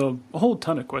 Well, there's a whole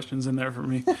ton of questions in there for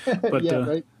me. But, yeah,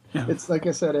 right. Yeah. It's like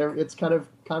I said, it's kind of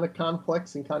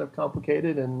complex and kind of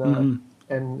complicated, and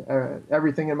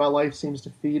everything in my life seems to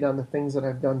feed on the things that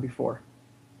I've done before.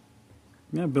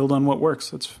 Yeah, build on what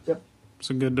works. It's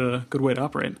a good way to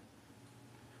operate.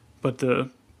 But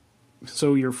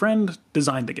so your friend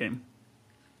designed the game.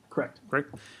 Correct.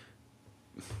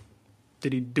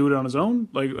 Did he do it on his own?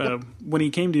 Like when he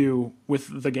came to you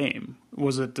with the game,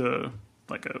 was it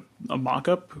like a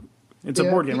mock-up? It's a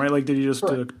board game, right? Like, did you just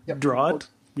draw it?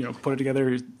 Put it together?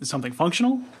 Is something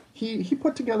functional? He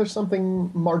put together something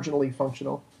marginally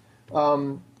functional.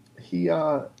 He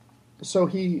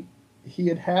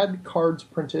had cards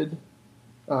printed.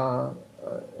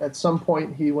 At some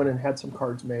point, he went and had some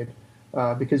cards made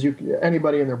because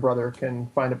anybody and their brother can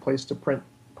find a place to print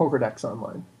poker decks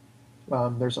online.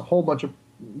 There's a whole bunch of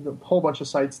the whole bunch of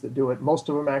sites that do it. Most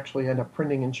of them actually end up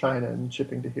printing in China and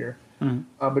shipping to here.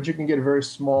 But you can get a very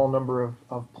small number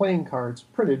of playing cards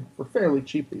printed for fairly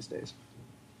cheap these days,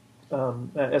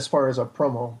 as far as a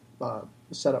promo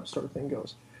setup sort of thing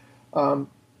goes.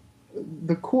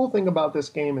 The cool thing about this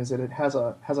game is that it has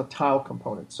a tile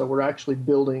component. So we're actually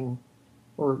building,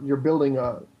 or you're building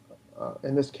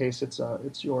in this case,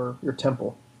 it's your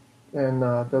temple, and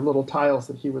the little tiles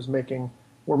that he was making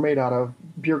were made out of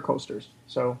beer coasters.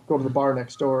 So go to the bar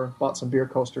next door, bought some beer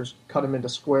coasters, cut them into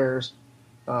squares,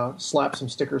 slap some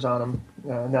stickers on them,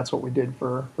 and that's what we did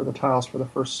for the tiles for the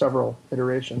first several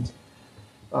iterations.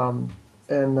 You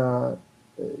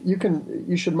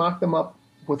should mock them up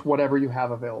with whatever you have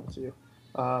available to you.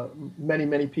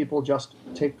 Many people just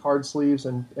take card sleeves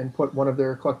and put one of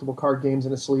their collectible card games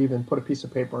in a sleeve and put a piece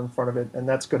of paper in front of it, and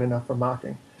that's good enough for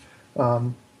mocking.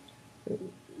 What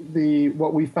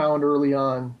we found early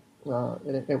on,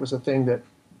 and it was a thing that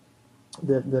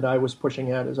I was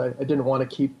pushing at, is I didn't want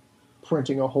to keep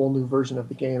printing a whole new version of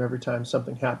the game every time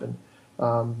something happened.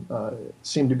 It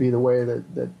seemed to be the way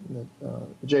that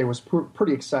Jay was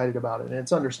pretty excited about it, and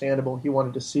it's understandable. He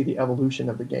wanted to see the evolution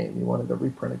of the game. He wanted to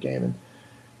reprint a game, and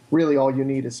really all you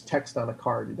need is text on a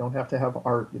card. You don't have to have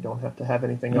art. You don't have to have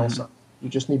anything else. You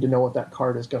just need to know what that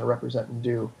card is going to represent and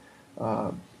do.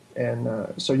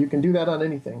 So you can do that on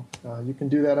anything. You can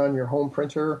do that on your home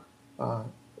printer.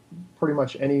 Pretty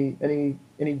much any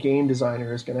game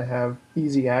designer is going to have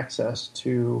easy access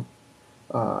to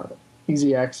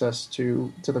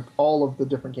all of the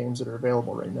different games that are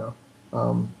available right now,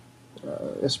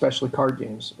 especially card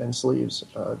games and sleeves.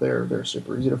 They're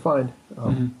super easy to find.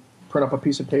 Print up a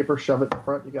piece of paper, shove it in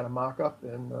front. You got a mock-up,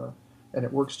 and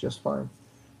it works just fine.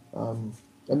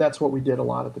 And that's what we did a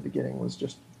lot at the beginning, was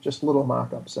just little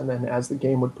mock-ups. And then as the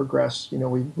game would progress,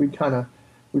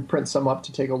 we'd print some up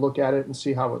to take a look at it and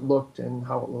see how it looked and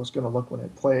how it was going to look when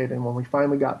it played. And when we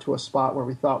finally got to a spot where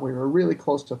we thought we were really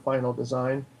close to final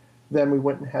design, then we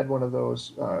went and had one of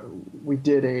those. We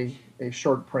did a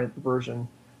short print version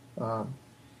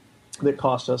that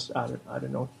cost us, I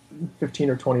don't know, $15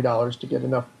 or $20 to get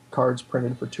enough cards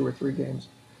printed for 2 or 3 games.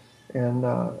 And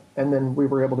then we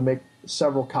were able to make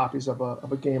several copies of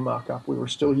a game mock-up. We were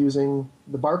still using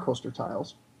the bar coaster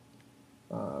tiles,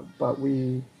 but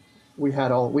we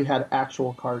had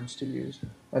actual cards to use,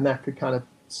 and that could kind of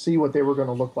see what they were going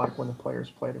to look like when the players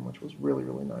played them, which was really,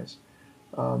 really nice.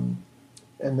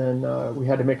 And then we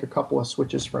had to make a couple of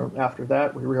switches from after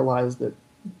that. We realized that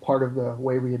part of the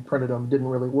way we had printed them didn't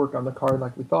really work on the card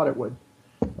like we thought it would.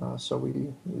 So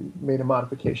we made a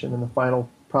modification, and the final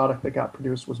product that got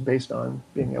produced was based on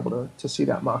being able to see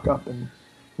that mock-up and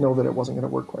know that it wasn't going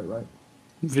to work quite right.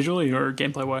 Visually or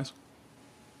gameplay-wise?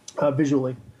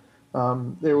 Visually.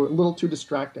 They were a little too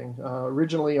distracting.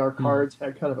 Originally, our cards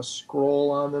had kind of a scroll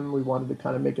on them. We wanted to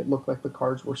kind of make it look like the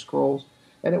cards were scrolls,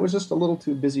 and it was just a little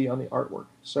too busy on the artwork.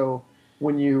 So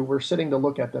when you were sitting to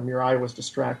look at them, your eye was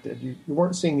distracted. You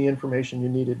weren't seeing the information you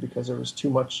needed because there was too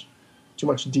much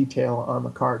detail on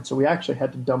the card. So we actually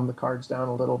had to dumb the cards down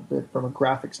a little bit from a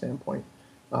graphic standpoint,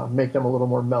 make them a little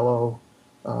more mellow.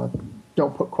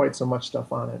 Don't put quite so much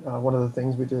stuff on it. One of the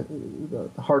things we did,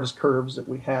 the hardest curves that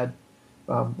we had,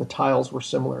 the tiles were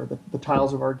similar. The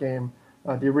tiles of our game,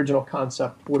 the original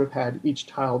concept would have had each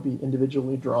tile be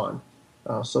individually drawn.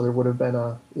 So there would have been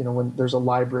when there's a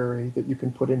library that you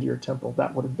can put into your temple,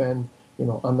 that would have been,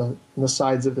 on the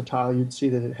sides of the tile, you'd see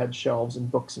that it had shelves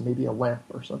and books and maybe a lamp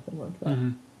or something like that.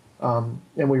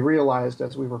 And we realized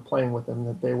as we were playing with them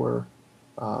that they were,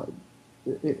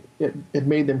 it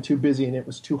made them too busy, and it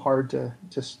was too hard to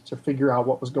figure out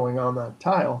what was going on that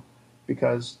tile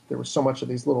because there was so much of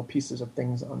these little pieces of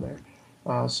things on there.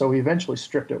 So we eventually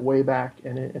stripped it way back,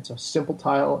 and it's a simple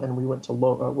tile, and we went to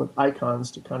with icons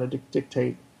to kind of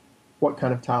dictate what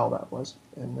kind of tile that was.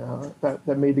 And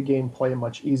that made the game play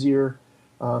much easier.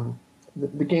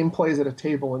 The game plays at a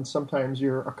table, and sometimes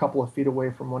you're a couple of feet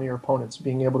away from one of your opponents.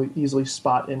 Being able to easily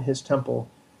spot in his temple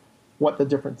what the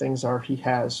different things are he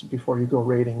has before you go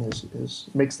raiding is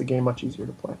makes the game much easier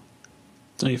to play.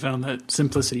 So you found that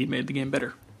simplicity made the game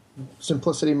better.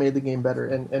 Simplicity made the game better,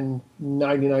 and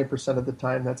 99% of the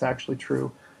time that's actually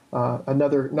true.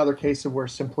 Another case of where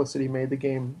simplicity made the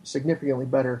game significantly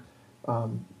better.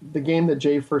 The game that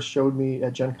Jay first showed me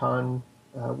at Gen Con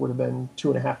would have been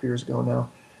 2.5 years ago now,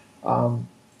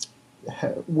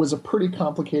 was a pretty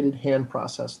complicated hand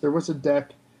process. There was a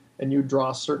deck, and you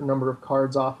draw a certain number of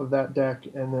cards off of that deck,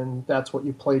 and then that's what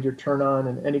you played your turn on,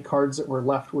 and any cards that were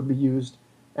left would be used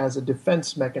as a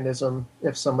defense mechanism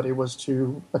if somebody was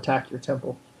to attack your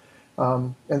temple.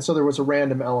 And so there was a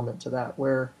random element to that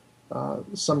where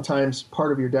Sometimes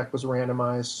part of your deck was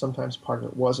randomized, sometimes part of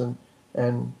it wasn't,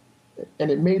 and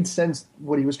it made sense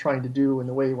what he was trying to do and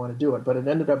the way he wanted to do it, but it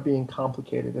ended up being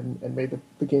complicated and made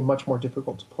the game much more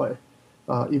difficult to play.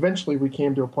 Eventually, we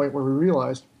came to a point where we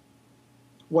realized,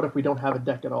 what if we don't have a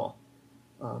deck at all?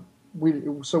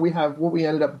 What we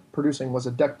ended up producing was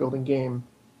a deck building game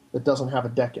that doesn't have a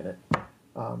deck in it.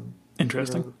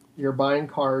 Interesting. You're buying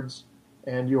cards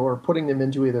and you're putting them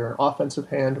into either an offensive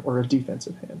hand or a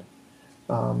defensive hand,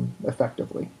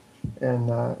 effectively, and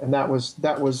that was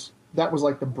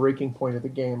like the breaking point of the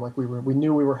game. Like we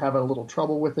knew we were having a little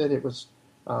trouble with it. It was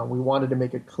we wanted to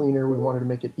make it cleaner. We wanted to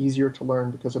make it easier to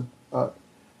learn, because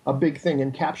a big thing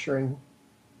in capturing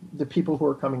the people who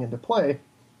are coming into play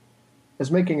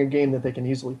is making a game that they can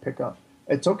easily pick up.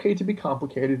 It's okay to be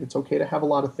complicated. It's okay to have a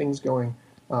lot of things going.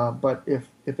 But if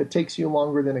it takes you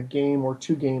longer than a game or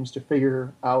 2 games to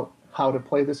figure out how to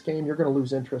play this game, you're going to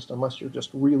lose interest unless you're just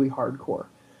really hardcore.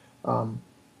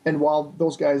 And while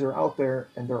those guys are out there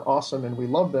and they're awesome and we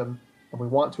love them and we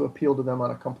want to appeal to them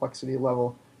on a complexity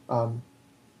level,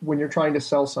 when you're trying to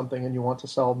sell something and you want to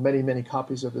sell many, many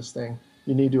copies of this thing,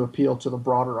 you need to appeal to the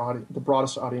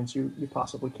broadest audience you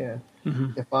possibly can.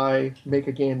 Mm-hmm. If I make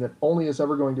a game that only is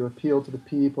ever going to appeal to the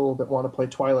people that want to play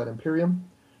Twilight Imperium,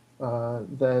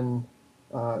 then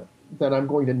I'm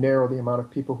going to narrow the amount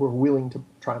of people who are willing to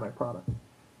try my product.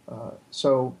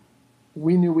 So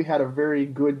we knew we had a very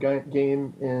good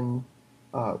game in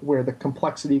where the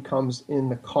complexity comes in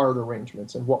the card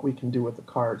arrangements and what we can do with the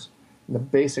cards. And the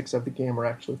basics of the game are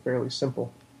actually fairly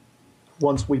simple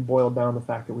once we boiled down the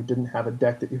fact that we didn't have a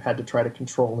deck that you had to try to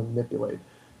control and manipulate.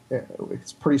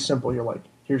 It's pretty simple. You're like,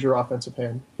 here's your offensive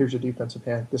hand, here's your defensive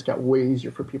hand. This got way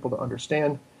easier for people to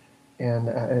understand, and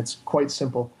it's quite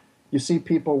simple. You see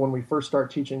people, when we first start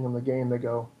teaching them the game, they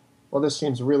go, well, this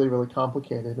seems really, really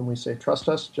complicated. And we say, trust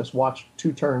us, just watch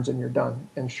 2 turns and you're done.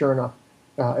 And sure enough,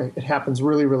 it happens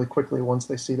really, really quickly once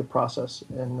they see the process,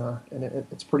 and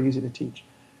it's pretty easy to teach.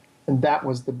 And that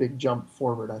was the big jump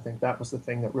forward. I think that was the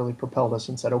thing that really propelled us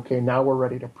and said, okay, now we're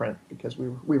ready to print, because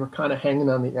we were kind of hanging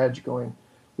on the edge going,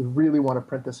 we really want to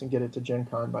print this and get it to Gen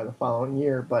Con by the following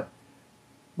year, but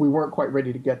we weren't quite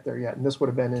ready to get there yet. And this would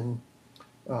have been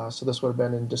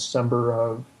in December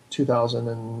of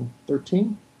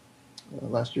 2013,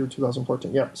 last year,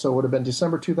 2014. Yeah, so it would have been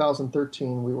December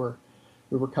 2013. We were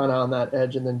kind of on that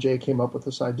edge, and then Jay came up with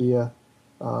this idea.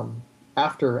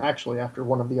 After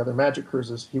one of the other Magic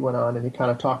cruises, he went on and he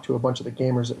kind of talked to a bunch of the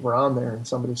gamers that were on there, and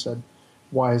somebody said,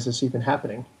 why is this even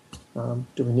happening?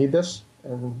 Do we need this?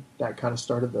 And that kind of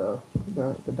started the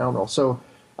downroll. So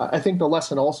I think the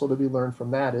lesson also to be learned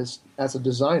from that is, as a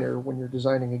designer, when you're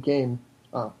designing a game,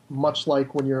 much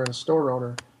like when you're a store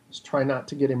owner, is try not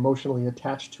to get emotionally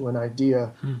attached to an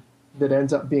idea that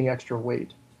ends up being extra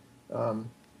weight.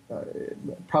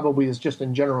 Probably is just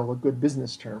in general a good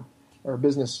business term, or a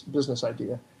business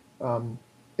idea.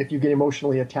 If you get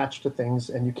emotionally attached to things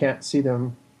and you can't see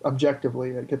them objectively,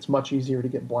 it gets much easier to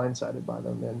get blindsided by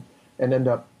them and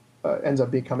ends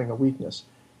up becoming a weakness.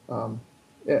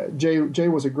 Jay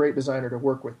was a great designer to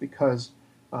work with, because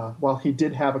while he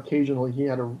did have occasionally, he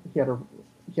had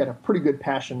a pretty good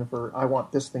passion for, I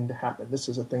want this thing to happen. This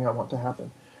is a thing I want to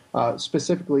happen.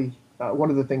 Specifically,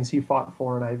 one of the things he fought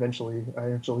for, and I eventually,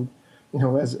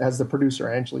 as the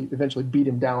producer, I eventually beat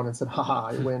him down and said, "Ha,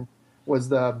 I win," was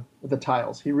the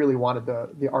tiles. He really wanted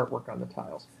the artwork on the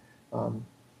tiles,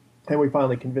 and we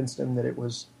finally convinced him that it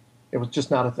was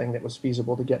just not a thing that was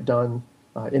feasible to get done.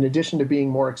 In addition to being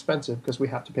more expensive, because we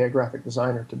have to pay a graphic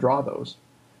designer to draw those,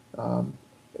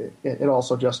 it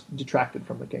also just detracted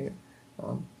from the game.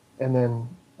 And then,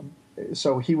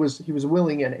 so he was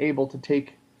willing and able to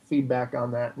take feedback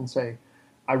on that and say,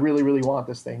 I really, really want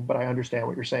this thing, but I understand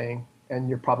what you're saying, and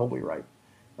you're probably right.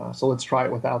 So let's try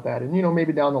it without that. And,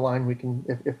 maybe down the line we can,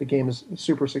 if the game is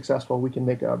super successful, we can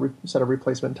make a set of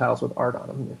replacement tiles with art on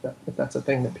them, if that's a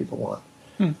thing that people want.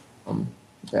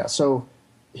 So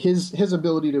his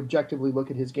ability to objectively look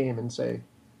at his game and say,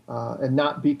 and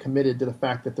not be committed to the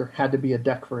fact that there had to be a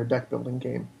deck for a deck building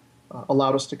game,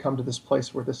 allowed us to come to this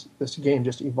place where this game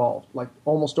just evolved. Like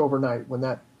almost overnight, when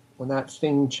that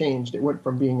thing changed, it went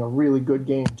from being a really good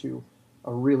game to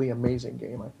a really amazing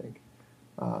game, I think,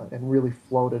 and really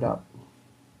floated up.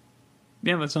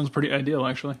 Yeah, that sounds pretty ideal,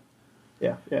 actually.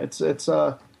 Yeah, it's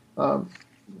a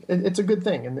good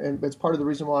thing, and it's part of the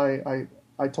reason why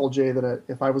I told Jay that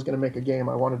if I was going to make a game,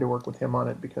 I wanted to work with him on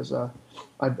it, because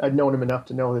I'd known him enough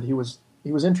to know that he was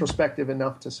introspective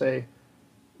enough to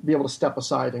be able to step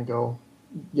aside and go,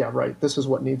 yeah, right, this is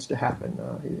what needs to happen.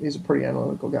 He's a pretty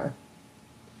analytical guy.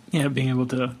 Yeah, being able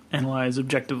to analyze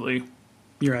objectively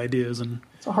your ideas and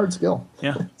It's a hard skill.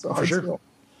 Yeah, It's a for hard sure. skill.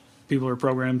 People are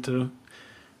programmed to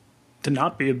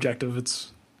not be objective.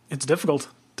 It's difficult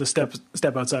to step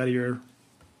outside of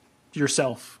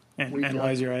yourself and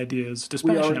analyze your ideas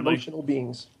We are dispassionately. emotional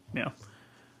beings. Yeah.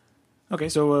 Okay,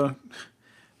 so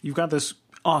you've got this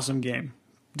awesome game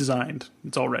designed.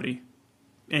 It's all ready.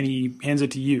 And he hands it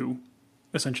to you,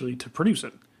 essentially, to produce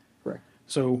it. Correct.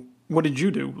 So what did you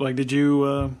do? Like, did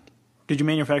you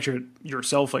manufacture it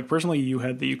yourself? Like, personally, you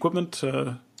had the equipment?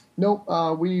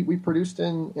 No, we produced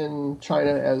in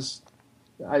China as,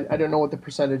 I don't know what the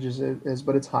percentage is,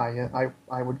 but it's high.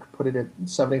 I would put it at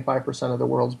 75% of the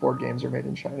world's board games are made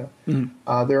in China.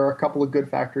 Mm-hmm. There are a couple of good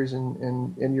factories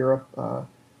in Europe.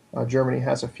 Germany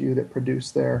has a few that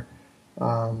produce there.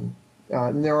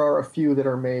 And there are a few that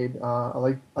are made,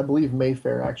 like I believe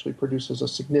Mayfair actually produces a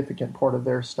significant part of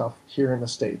their stuff here in the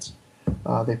States.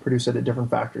 They produce it at different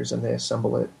factories and they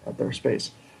assemble it at their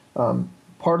space.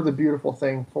 Part of the beautiful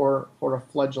thing for a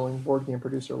fledgling board game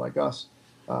producer like us,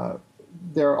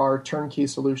 there are turnkey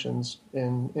solutions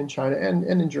in China and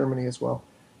in Germany as well,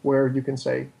 where you can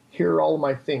say, here are all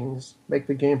my things, make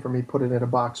the game for me, put it in a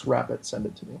box, wrap it, send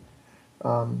it to me.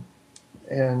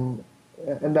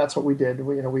 And that's what we did.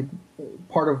 We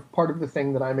part of the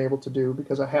thing that I'm able to do,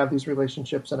 because I have these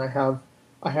relationships and I have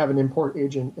an import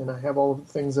agent and I have all of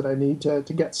the things that I need to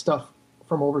get stuff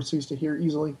from overseas to here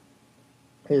easily,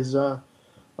 is the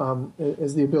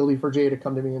ability for Jay to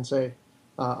come to me and say,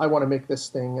 I want to make this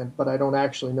thing, but I don't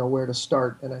actually know where to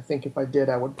start. And I think if I did,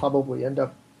 I would probably end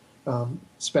up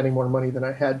spending more money than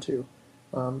I had to.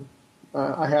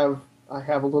 I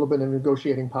have a little bit of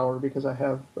negotiating power because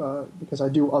I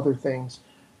do other things.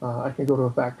 I can go to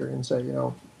a factory and say,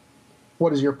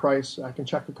 what is your price? I can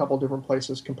check a couple different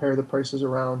places, compare the prices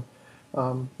around.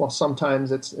 Well,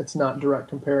 sometimes it's not direct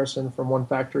comparison from one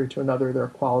factory to another. There are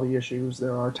quality issues.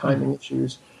 There are timing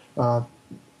issues.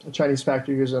 Chinese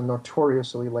factories are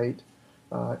notoriously late.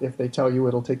 If they tell you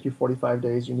it'll take you 45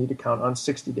 days, you need to count on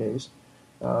 60 days.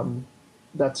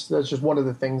 That's just one of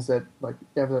the things that, like,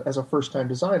 as a first-time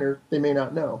designer, they may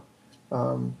not know.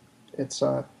 It's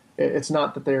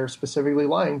not that they're specifically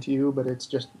lying to you, but it's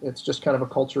just kind of a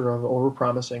culture of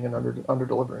over-promising and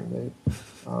under-delivering.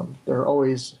 There are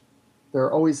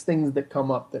always things that come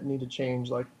up that need to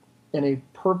change. Like, in a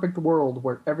perfect world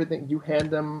where everything, you hand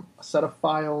them a set of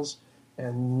files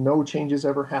and no changes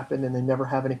ever happen and they never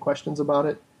have any questions about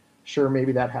it, sure,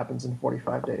 maybe that happens in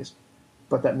 45 days.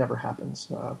 But that never happens.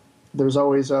 There's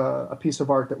always a piece of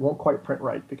art that won't quite print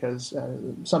right because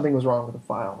something was wrong with the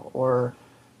file, or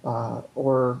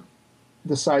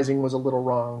the sizing was a little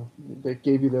wrong. They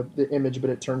gave you the image, but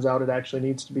it turns out it actually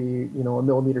needs to be a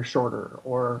millimeter shorter.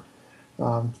 Or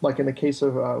like in the case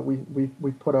of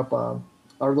we put up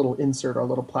our little insert, our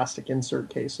little plastic insert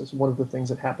case is one of the things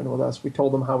that happened with us. We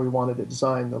told them how we wanted to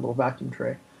design the little vacuum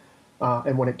tray,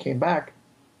 and when it came back,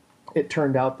 it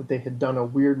turned out that they had done a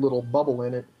weird little bubble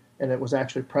in it, and it was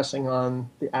actually pressing on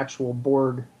the actual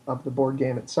board of the board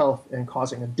game itself and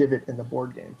causing a divot in the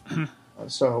board game.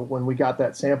 So when we got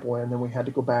that sample in, then we had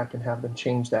to go back and have them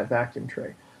change that vacuum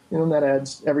tray. And that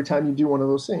adds, every time you do one of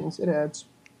those things, it adds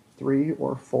 3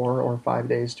 or 4 or 5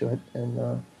 days to it.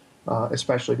 And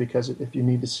especially because if you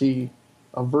need to see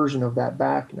a version of that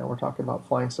back, now we're talking about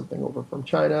flying something over from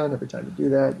China, and every time you do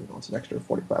that, it's an extra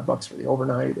 $45 for the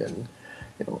overnight, and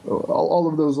all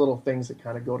of those little things that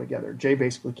kind of go together. Jay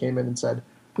basically came in and said,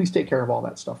 please take care of all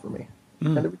that stuff for me.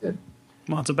 And we did.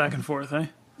 Lots of back and forth, eh?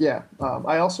 Yeah.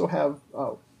 I also have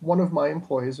one of my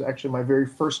employees, actually my very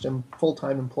first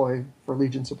full-time employee for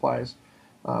Legion Supplies,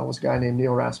 was a guy named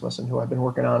Neil Rasmussen, who I've been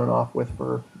working on and off with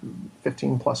for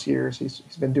 15 plus years. He's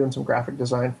been doing some graphic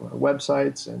design for my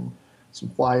websites and some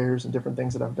flyers and different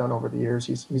things that I've done over the years.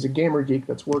 He's a gamer geek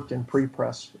that's worked in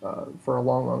pre-press for a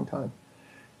long, long time.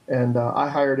 And I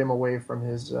hired him away from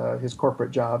his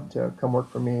corporate job to come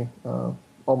work for me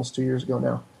almost 2 years ago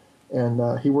now.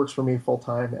 And he works for me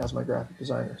full-time as my graphic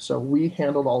designer. So we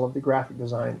handled all of the graphic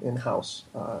design in-house.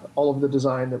 All of the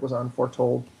design that was on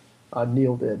Foretold,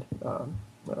 Neil did,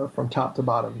 from top to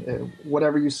bottom.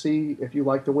 Whatever you see, if you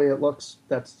like the way it looks,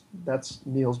 that's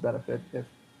Neil's benefit. If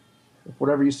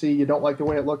whatever you see, you don't like the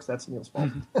way it looks, that's Neil's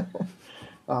fault.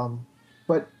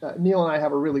 But Neil and I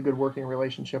have a really good working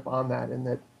relationship on that, and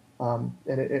that and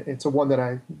it's a one that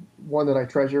I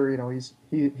treasure.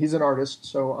 He's an artist,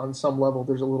 so on some level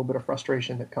there's a little bit of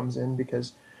frustration that comes in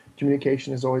because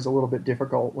communication is always a little bit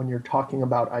difficult when you're talking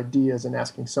about ideas and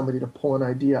asking somebody to pull an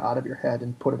idea out of your head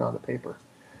and put it on the paper.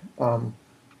 But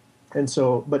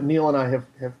Neil and I have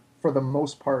for the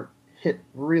most part hit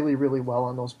really, really well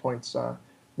on those points.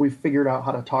 We've figured out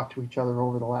how to talk to each other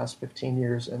over the last 15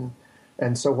 years, and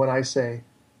so when I say,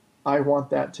 I want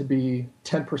that to be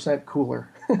 10% cooler.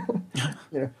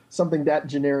 Something that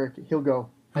generic. He'll go,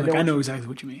 I know exactly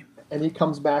what you mean. and he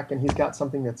comes back and he's got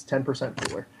something that's 10%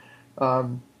 cooler.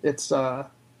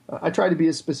 I try to be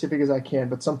as specific as I can,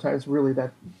 but sometimes really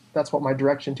that's what my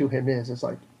direction to him is. It's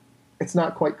like, it's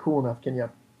not quite cool enough. Can you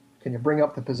bring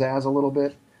up the pizzazz a little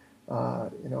bit?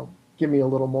 Give me a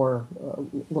little more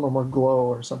glow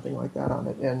or something like that on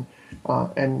it. And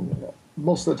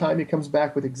most of the time he comes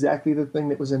back with exactly the thing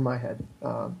that was in my head.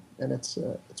 And it's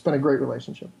been a great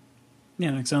relationship.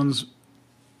 Yeah, it sounds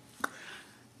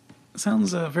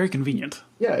very convenient.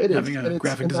 Yeah, it is. Having a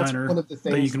graphic designer one of the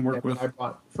things that you can work with. I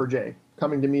bought for Jay,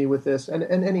 coming to me with this, and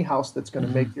any house that's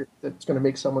going to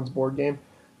make someone's board game.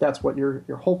 That's what you're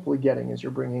hopefully getting, is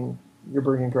you're bringing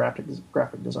graphic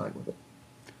design with it.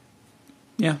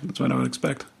 Yeah, that's what I would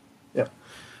expect. Yeah.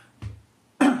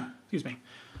 Excuse me.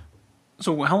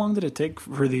 So how long did it take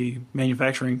for the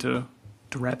manufacturing to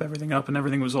wrap everything up and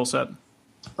everything was all set?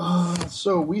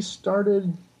 So we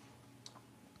started.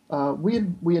 We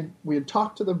had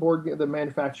talked to the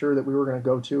manufacturer that we were going to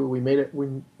go to. We made it.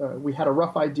 We had a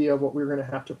rough idea of what we were going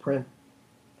to have to print.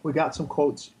 We got some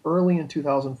quotes early in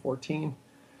 2014,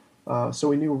 so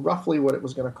we knew roughly what it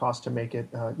was going to cost to make it.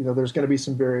 There's going to be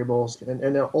some variables,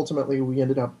 and ultimately we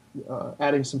ended up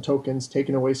adding some tokens,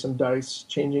 taking away some dice,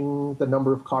 changing the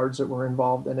number of cards that were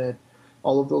involved in it.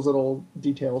 All of those little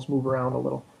details move around a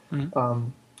little. Mm-hmm.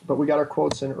 But we got our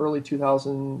quotes in early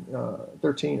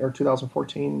 2013 or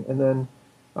 2014, and then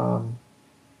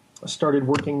started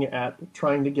working at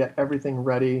trying to get everything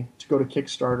ready to go to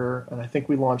Kickstarter. And I think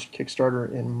we launched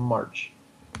Kickstarter in March.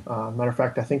 Matter of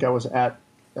fact, I think I was at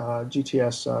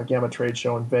GTS Gamma Trade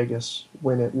Show in Vegas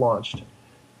when it launched,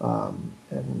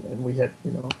 and we hit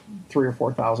 3,000 or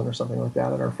 4,000 or something like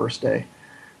that on our first day.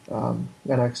 And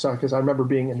I saw, because I remember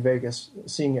being in Vegas,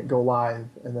 seeing it go live,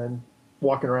 and then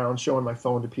walking around showing my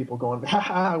phone to people, going, "Ha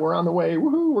ha, we're on the way!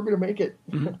 Woohoo, we're going to make it!"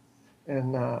 Mm-hmm.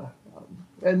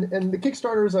 and the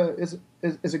Kickstarter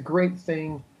is a great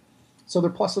thing. So there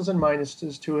are pluses and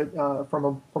minuses to it from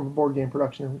a board game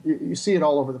production. You see it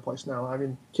all over the place now. I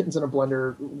mean, Kittens in a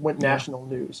Blender went national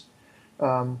news.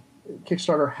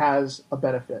 Kickstarter has a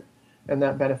benefit, and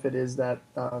that benefit is that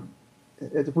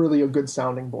it's really a good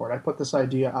sounding board. I put this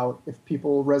idea out. If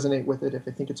people resonate with it, if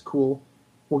they think it's cool,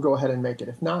 we'll go ahead and make it.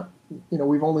 If not,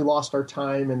 we've only lost our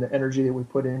time and the energy that we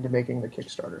put into making the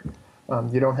Kickstarter.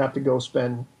 You don't have to go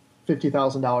spend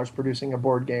 $50,000 producing a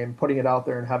board game, putting it out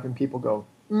there, and having people go,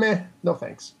 meh, no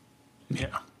thanks.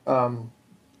 Yeah. On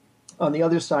the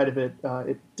other side of it,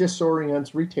 it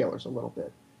disorients retailers a little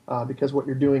bit, because what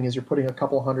you're doing is you're putting a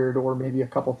couple hundred or maybe a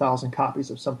couple thousand copies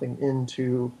of something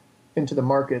into the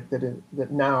market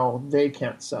that now they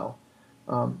can't sell.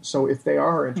 So if they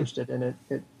are interested in it,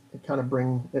 it kind of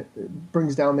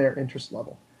brings down their interest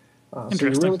level. So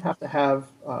you really have to have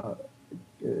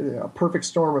a perfect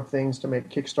storm of things to make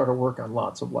Kickstarter work on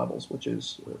lots of levels, which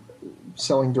is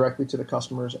selling directly to the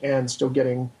customers and still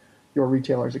getting your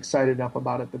retailers excited enough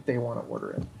about it that they want to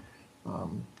order it.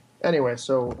 Anyway,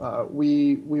 so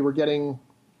we launched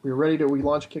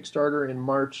Kickstarter in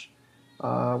March.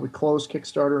 We closed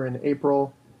Kickstarter in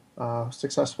April,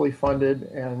 successfully funded,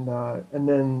 and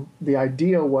then the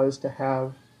idea was to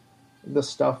have the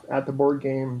stuff at the board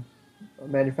game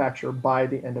manufacturer by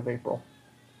the end of April.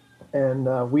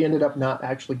 And we ended up not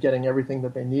actually getting everything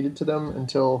that they needed to them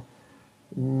until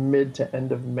mid to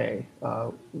end of May.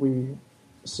 We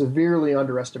severely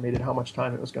underestimated how much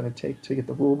time it was going to take to get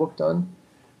the rule book done.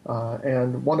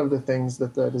 And one of the things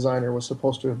that the designer was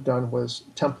supposed to have done was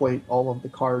template all of the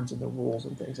cards and the rules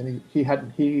and things. And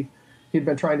he'd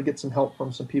been trying to get some help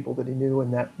from some people that he knew,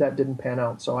 and that didn't pan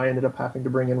out. So I ended up having to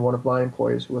bring in one of my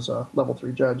employees, who was a level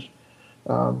 3 judge,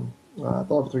 the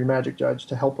level 3 magic judge,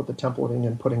 to help with the templating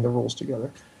and putting the rules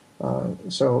together.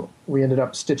 So we ended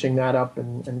up stitching that up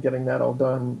and getting that all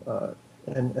done,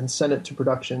 and sent it to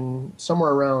production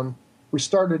somewhere around. We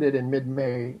started it in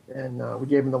mid-May, and we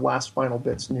gave them the last final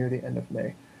bits near the end of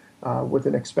May, with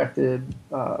an expected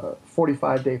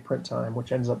 45-day print time,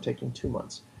 which ends up taking 2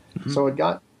 months. Mm-hmm. So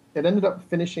it ended up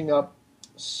finishing up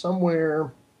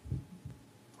somewhere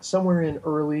in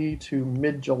early to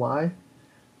mid-July,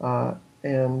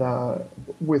 and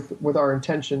with our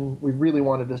intention, we really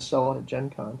wanted to sell it at Gen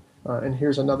Con. And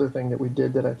here's another thing that we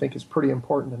did that I think is pretty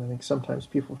important, and I think sometimes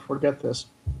people forget this.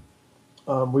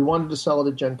 We wanted to sell it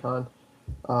at Gen Con,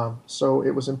 so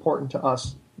it was important to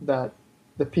us that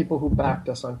the people who backed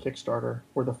us on Kickstarter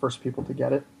were the first people to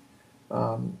get it.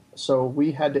 So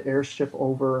we had to airship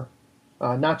over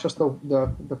not just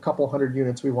the couple hundred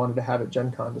units we wanted to have at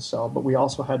Gen Con to sell, but we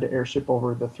also had to airship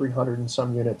over the 300 and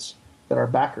some units that our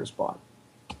backers bought.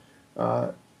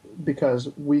 because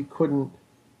we couldn't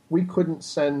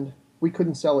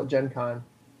sell at Gen Con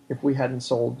if we hadn't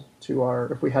sent to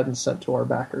our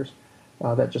backers.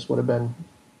 That just would have been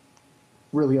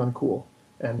really uncool.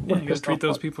 And yeah, you got to treat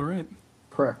those people right.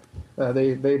 Correct.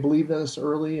 They believed in us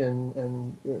early,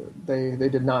 and they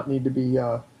did not need to be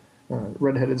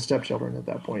redheaded stepchildren at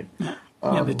that point.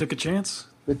 Yeah, they took a chance.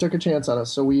 They took a chance on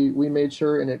us, so we made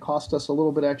sure, and it cost us a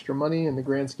little bit extra money in the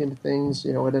grand scheme of things.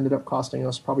 It ended up costing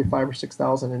us probably $5,000 or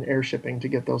 $6,000 in air shipping to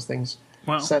get those things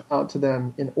sent out to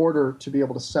them in order to be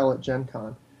able to sell at Gen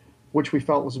Con, which we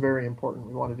felt was very important.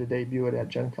 We wanted to debut it at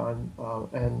Gen Con,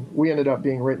 and we ended up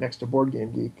being right next to Board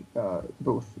Game Geek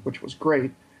booth, which was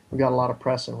great. We got a lot of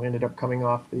press, and we ended up coming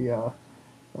off the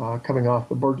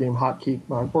Board Game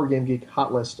Geek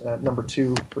hot list at number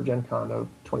 2 for Gen Con of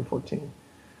 2014.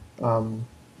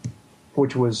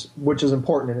 Which is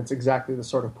important, and it's exactly the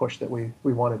sort of push that we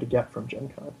wanted to get from Gen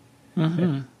Con.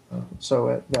 Mm-hmm.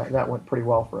 So that went pretty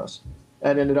well for us,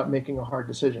 and ended up making a hard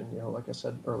decision. Like I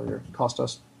said earlier, it cost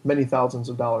us many thousands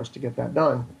of dollars to get that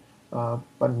done,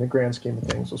 but in the grand scheme of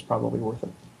things, was probably worth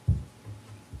it.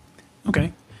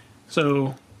 Okay,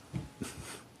 so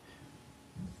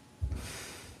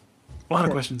a lot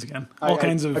of questions again.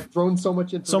 I've thrown so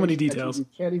much information, so many details. You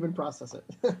can't even process it.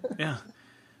 Yeah.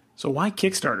 So why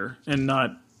Kickstarter and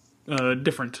not a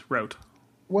different route?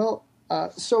 Well,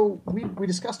 so we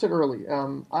discussed it early.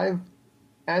 I've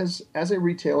as a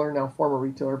retailer, now former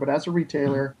retailer, but as a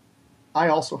retailer, I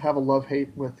also have a love-hate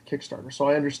with Kickstarter. So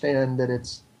I understand that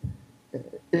it's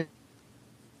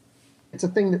a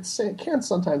thing that can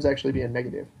sometimes actually be a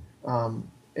negative.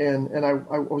 And I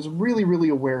was really, really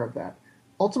aware of that.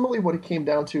 Ultimately, what it came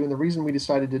down to, and the reason we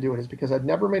decided to do it, is because I'd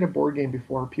never made a board game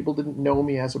before. People didn't know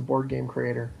me as a board game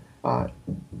creator.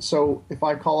 So if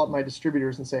I call up my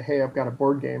distributors and say, hey, I've got a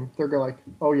board game, they're like,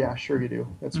 oh yeah, sure you do.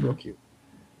 That's real cute.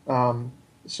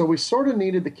 So we sort of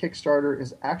needed the Kickstarter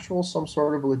as some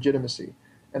sort of legitimacy.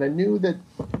 And I knew that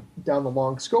down the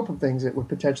long scope of things, it would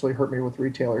potentially hurt me with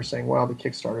retailers saying, well, the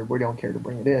Kickstarter, we don't care to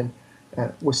bring it in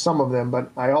with some of them.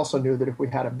 But I also knew that if we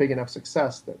had a big enough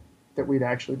success that we'd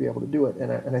actually be able to do it.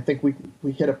 And I think we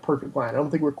hit a perfect line. I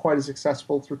don't think we're quite as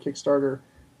successful through Kickstarter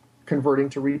converting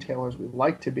to retailers we'd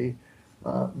like to be,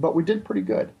 but we did pretty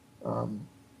good.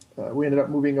 We ended up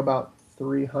moving about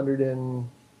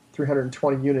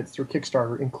 320 units through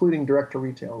Kickstarter, including direct to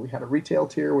retail. We had a retail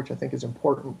tier, which I think is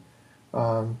important.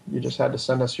 You just had to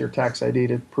send us your tax ID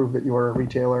to prove that you were a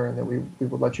retailer, and that we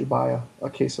would let you buy a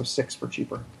case of 6 for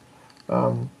cheaper,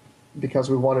 because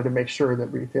we wanted to make sure that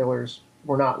retailers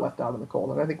were not left out in the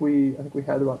cold. And I think we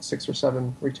had about 6 or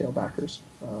 7 retail backers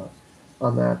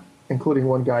on that, including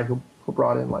one guy who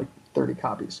brought in like 30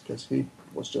 copies because he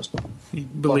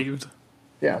believed.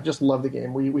 Just loved the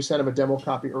game. We sent him a demo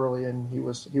copy early, and he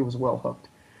was well hooked.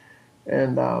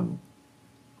 And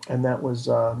that was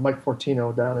Mike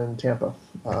Fortino down in Tampa.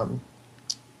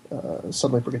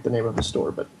 Suddenly forget the name of the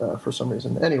store, but for some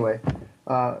reason. Anyway,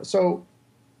 so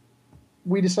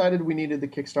we decided we needed the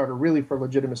Kickstarter really for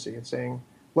legitimacy and saying,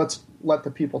 let's let the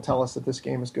people tell us that this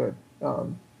game is good.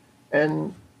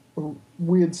 And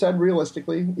we had said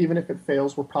realistically, even if it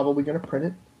fails, we're probably going to print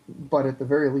it. But at the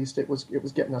very least, it was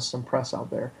getting us some press out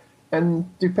there. And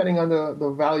depending on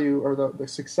the value or the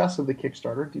success of the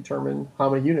Kickstarter, determine how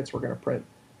many units we're going to print.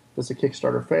 Does the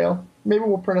Kickstarter fail? Maybe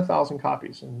we'll print 1,000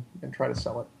 copies and try to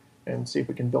sell it and see if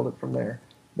we can build it from there.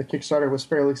 The Kickstarter was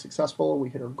fairly successful. We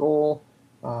hit our goal.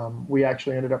 We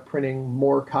actually ended up printing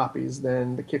more copies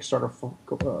than the Kickstarter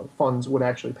funds would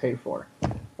actually pay for.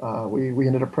 We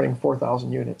ended up printing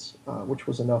 4,000 units, which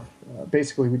was enough.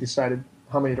 Basically, we decided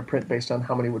how many to print based on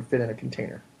how many would fit in a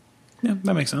container. Yeah,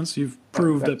 that makes sense. You've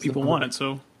proved that people want it,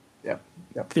 so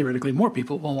theoretically more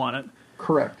people will want it.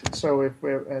 Correct. So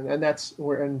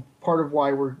and part of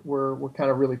why we're kind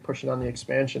of really pushing on the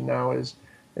expansion now is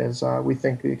we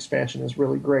think the expansion is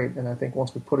really great, and I think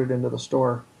once we put it into the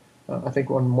store, I think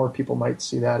one more people might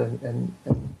see that and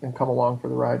come along for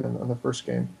the ride on the first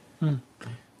game.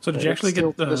 So did you actually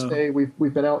get to this day?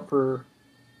 We've been out for,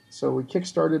 so we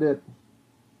kickstarted it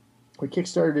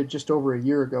just over a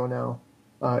year ago now.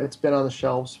 It's been on the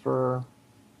shelves for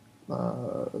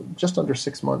just under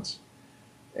 6 months,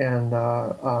 and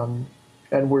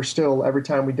we're still, every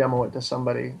time we demo it to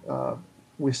somebody,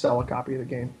 we sell a copy of the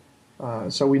game.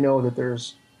 So we know that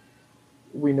there's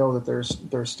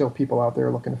still people out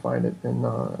there looking to find it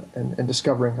and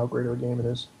discovering how great of a game it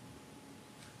is.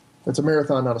 It's a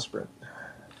marathon, not a sprint.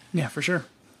 Yeah, for sure.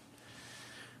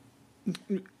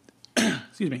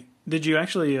 Excuse me. Did you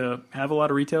actually have a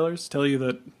lot of retailers tell you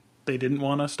that they didn't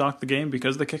want to stock the game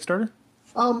because of the Kickstarter?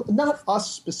 Not us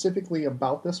specifically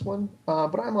about this one,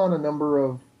 but I'm on a number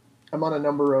of I'm on a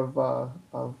number of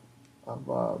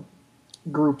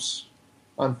groups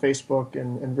on Facebook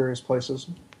and various places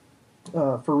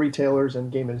for retailers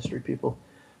and game industry people,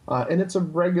 and it's a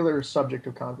regular subject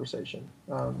of conversation.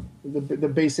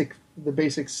 The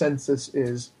basic census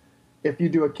is, if you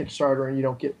do a Kickstarter and you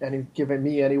don't give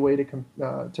me any way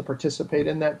to participate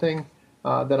in that thing,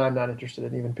 then I'm not interested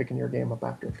in even picking your game up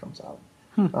after it comes out.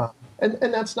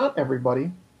 And that's not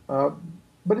everybody,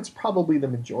 but it's probably the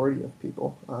majority of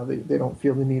people. They don't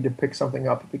feel the need to pick something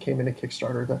up if it came in a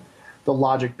Kickstarter. The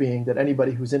logic being that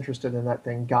anybody who's interested in that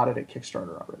thing got it at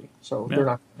Kickstarter already, so they're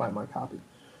not going to buy my copy.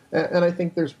 And I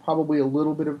think there's probably a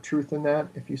little bit of truth in that.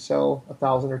 If you sell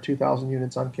 1,000 or 2,000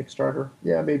 units on Kickstarter,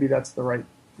 yeah, maybe that's the right.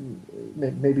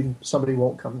 Maybe somebody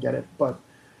won't come get it, but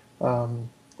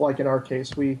like in our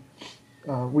case, we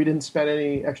didn't spend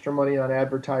any extra money on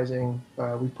advertising.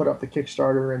 We put up the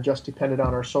Kickstarter and just depended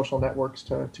on our social networks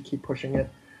to keep pushing it.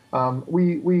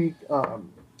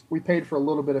 We paid for a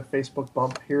little bit of Facebook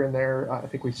bump here and there. I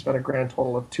think we spent a grand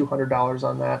total of $200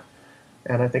 on that,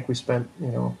 and I think we spent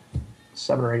 $700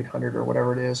 or $800 or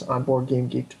whatever it is on Board Game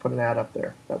Geek to put an ad up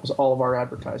there. That was all of our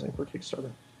advertising for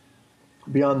Kickstarter.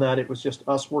 Beyond that, it was just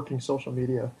us working social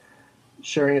media,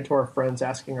 sharing it to our friends,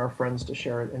 asking our friends to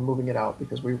share it, and moving it out,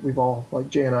 because we've all, like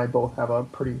Jay and I both have a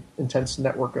pretty intense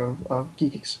network of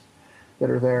geeks that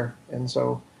are there. And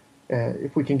so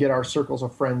if we can get our circles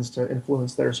of friends to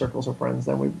influence their circles of friends,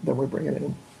 then we bring it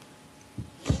in.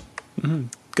 Mm-hmm.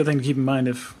 Good thing to keep in mind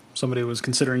if somebody was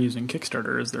considering using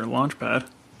Kickstarter as their launch pad.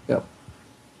 Yep.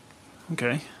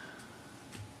 Okay.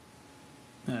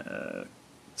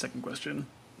 Second question.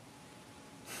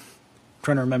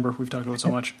 Trying to remember. We've talked about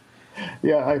so much.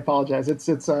 Yeah, I apologize. It's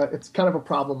kind of a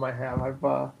problem I have.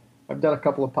 I've done a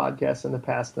couple of podcasts in the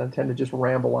past, and I tend to just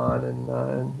ramble on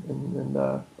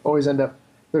and always end up.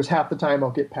 There's half the time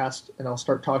I'll get past and I'll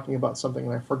start talking about something,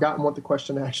 and I've forgotten what the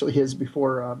question actually is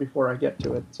before I get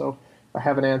to it. So if I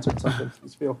haven't answered something,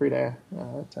 please feel free to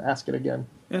ask it again.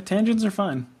 Yeah, tangents are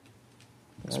fine,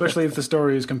 especially if the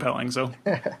story is compelling. So,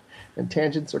 and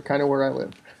tangents are kind of where I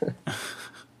live.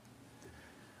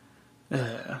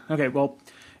 Okay, well,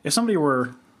 if somebody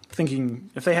were thinking,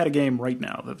 if they had a game right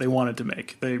now that they wanted to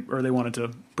make, they wanted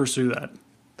to pursue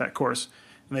that course,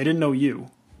 and they didn't know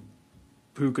you,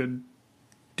 who could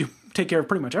take care of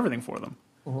pretty much everything for them,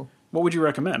 what would you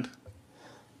recommend?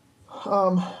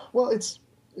 Well,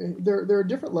 there are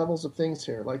different levels of things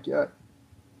here. Like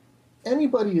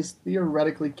anybody is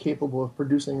theoretically capable of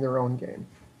producing their own game.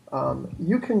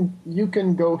 You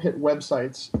can go hit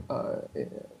websites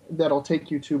that'll take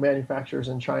you to manufacturers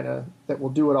in China that will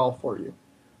do it all for you.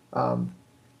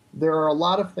 There are a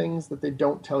lot of things that they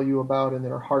don't tell you about and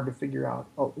that are hard to figure out.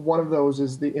 One of those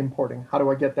is the importing. How do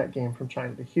I get that game from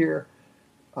China to here?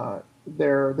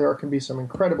 There can be some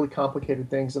incredibly complicated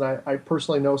things, and I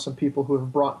personally know some people who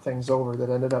have brought things over that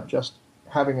ended up just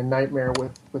having a nightmare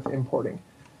with importing.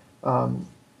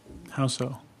 How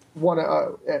so?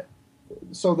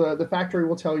 So the factory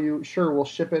will tell you, sure, we'll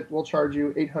ship it. We'll charge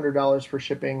you $800 for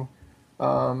shipping.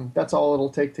 That's all it'll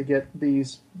take to get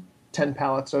these 10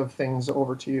 pallets of things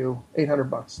over to you.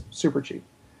 $800, super cheap.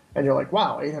 And you're like,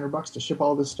 wow, $800 to ship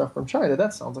all this stuff from China.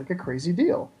 That sounds like a crazy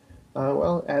deal.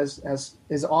 Well, as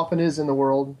often is in the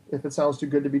world, if it sounds too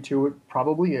good to be true, it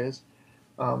probably is.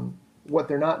 What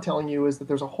they're not telling you is that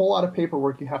there's a whole lot of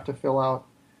paperwork you have to fill out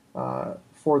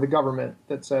for the government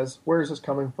that says, where is this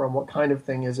coming from? What kind of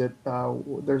thing is it?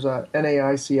 There's a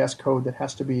NAICS code that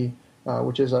has to be,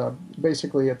 which is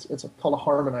basically it's called a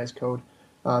harmonized code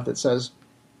that says,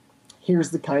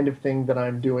 here's the kind of thing that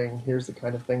I'm doing. Here's the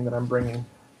kind of thing that I'm bringing.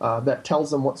 That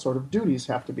tells them what sort of duties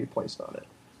have to be placed on it.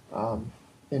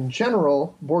 In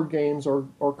general, board games or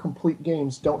complete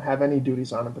games don't have any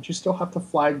duties on them, but you still have to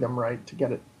flag them right to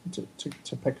get it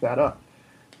to pick that up.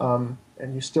 And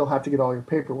you still have to get all your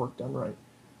paperwork done right.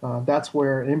 That's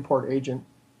where an import agent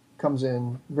comes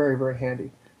in very, very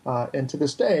handy. And to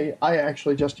this day, I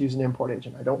actually just use an import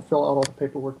agent. I don't fill out all the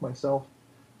paperwork myself.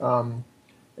 I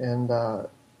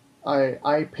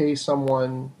pay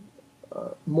someone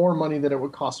more money than it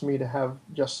would cost me to have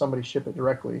just somebody ship it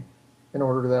directly, in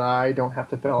order that I don't have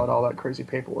to fill out all that crazy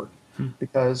paperwork.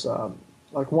 Because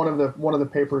like one of the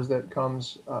papers that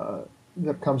comes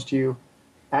to you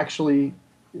actually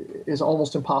is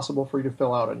almost impossible for you to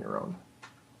fill out on your own.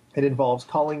 It involves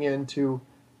calling into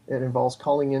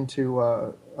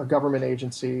a government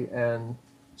agency and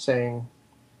saying,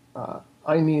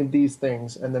 I need these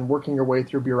things, and then working your way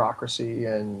through bureaucracy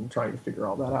and trying to figure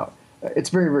all that out. It's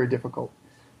very, very difficult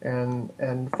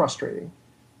and frustrating.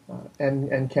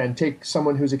 And can take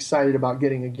someone who's excited about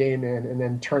getting a game in and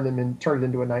then turn it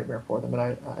into a nightmare for them.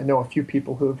 And I know a few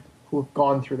people who have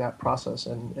gone through that process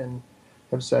and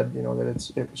have said, you know, that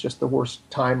it was just the worst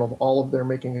time of all of their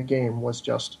making a game was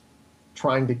just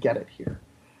trying to get it here.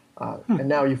 And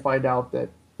now you find out that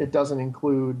it doesn't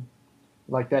include,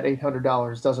 like that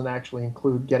 $800 doesn't actually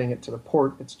include getting it to the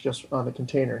port. It's just on the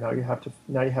container. Now you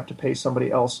have to pay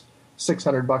somebody else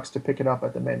 $600 to pick it up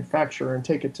at the manufacturer and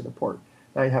take it to the port.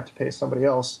 Now you have to pay somebody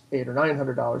else $800 or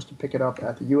 $900 to pick it up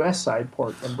at the U.S. side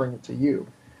port and bring it to you.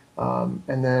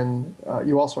 And then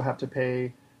you also have to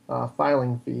pay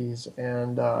filing fees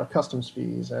and customs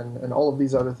fees and all of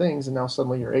these other things. And now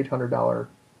suddenly your $800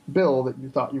 bill that you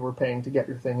thought you were paying to get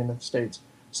your thing into the States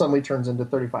suddenly turns into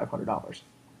 $3,500.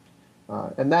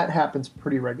 And that happens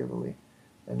pretty regularly.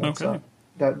 And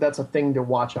that's a thing to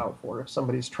watch out for. If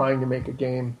somebody's trying to make a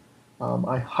game,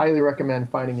 I highly recommend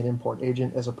finding an import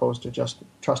agent as opposed to just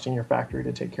trusting your factory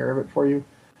to take care of it for you.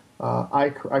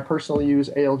 I personally use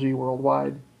ALG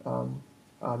Worldwide.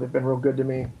 They've been real good to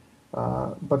me.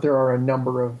 But there are a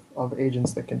number of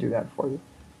agents that can do that for you.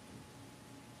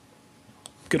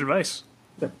 Good advice.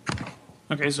 Yep.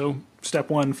 Okay, so step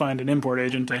one, find an import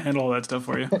agent to handle all that stuff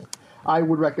for you. I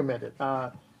would recommend it.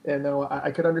 And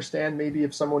I could understand maybe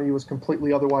if somebody was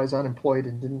completely otherwise unemployed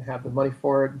and didn't have the money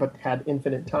for it, but had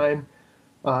infinite time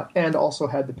and also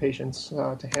had the patience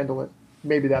to handle it,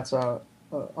 maybe that's a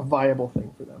viable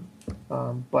thing for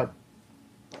them. But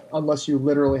unless you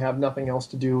literally have nothing else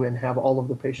to do and have all of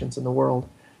the patience in the world,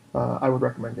 I would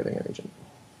recommend getting an agent.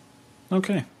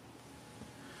 Okay.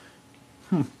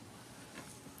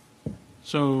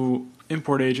 So,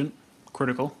 import agent,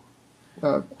 critical.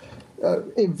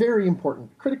 Very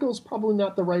important. Critical is probably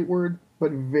not the right word,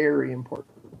 but very important.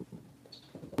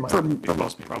 For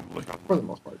most, probably. For the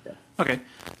most part, yeah. Okay.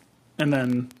 And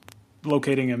then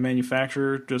locating a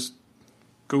manufacturer, just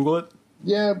Google it?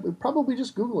 Yeah, probably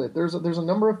just Google it. There's a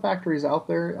number of factories out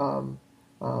there.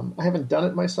 I haven't done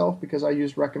it myself because I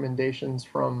use recommendations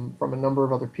from a number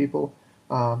of other people.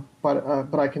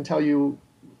 But I can tell you,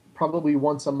 probably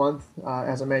once a month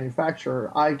as a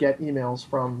manufacturer, I get emails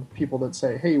from people that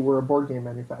say, "Hey, we're a board game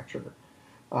manufacturer."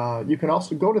 You can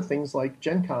also go to things like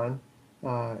Gen Con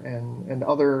and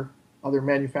other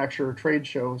manufacturer trade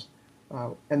shows,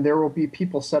 and there will be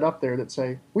people set up there that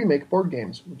say, "We make board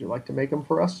games. Would you like to make them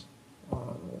for us?"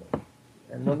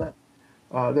 And then that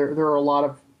there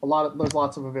are there's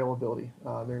lots of availability.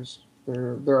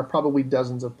 There are probably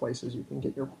dozens of places you can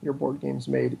get your board games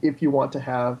made if you want to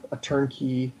have a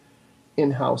turnkey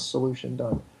in-house solution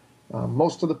done.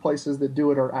 Most of the places that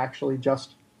do it are actually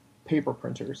just paper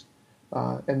printers,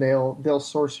 and they'll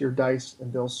source your dice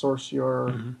and they'll source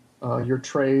your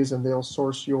trays and they'll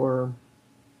source your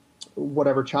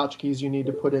whatever tchotchkes you need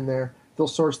to put in there. They'll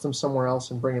source them somewhere else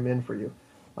and bring them in for you.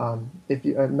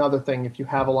 Another thing, if you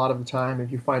have a lot of the time,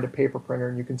 if you find a paper printer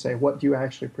and you can say, "What do you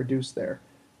actually produce there?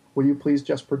 Will you please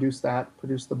just produce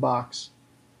the box,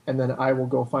 and then I will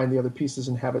go find the other pieces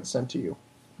and have it sent to you."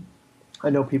 I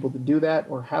know people that do that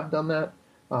or have done that,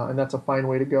 and that's a fine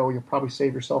way to go. You'll probably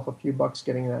save yourself a few bucks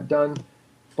getting that done,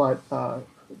 but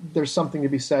there's something to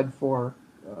be said for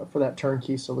that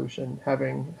turnkey solution.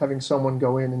 Having someone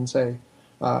go in and say,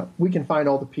 "We can find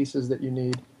all the pieces that you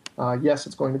need. Yes,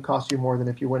 it's going to cost you more than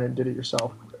if you went and did it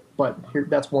yourself, but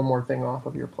that's one more thing off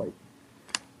of your plate,"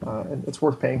 and it's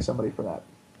worth paying somebody for that.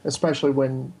 Especially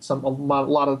when a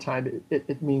lot of the time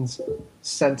it means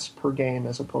cents per game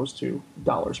as opposed to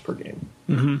dollars per game.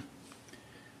 Mm-hmm.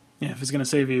 Yeah, if it's going to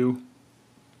save you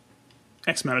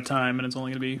X amount of time and it's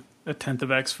only going to be a tenth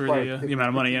of X for the amount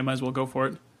of money, I might as well go for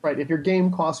it. Right. If your game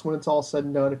costs, when it's all said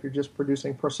and done, if you're just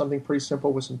producing something pretty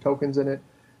simple with some tokens in it,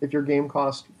 if your game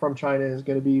cost from China is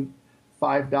going to be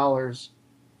 $5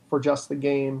 for just the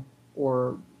game,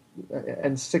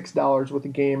 and $6 with the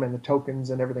game and the tokens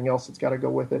and everything else that's got to go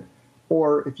with it.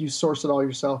 Or if you source it all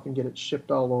yourself and get it shipped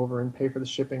all over and pay for the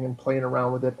shipping and playing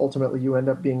around with it, ultimately you end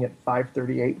up being at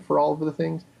 $5.38 for all of the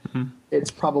things. Mm-hmm. It's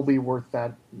probably worth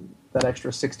that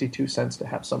extra 62 cents to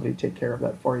have somebody take care of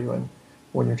that for you. And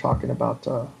when you're talking about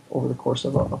over the course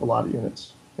of a lot of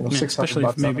units, $600 especially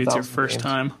if maybe it's your first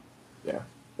time. Yeah,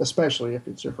 especially if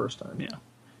it's your first time. Yeah.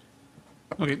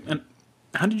 Okay, and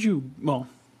how did you? Well,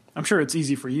 I'm sure it's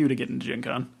easy for you to get into Gen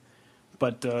Con,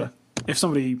 but if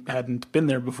somebody hadn't been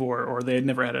there before or they had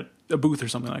never had a booth or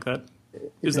something like that,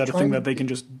 is that a thing that they can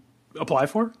just apply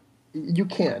for? You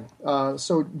can.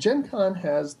 So Gen Con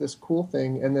has this cool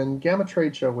thing, and then Gamma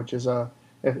Trade Show, which is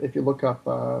if you look up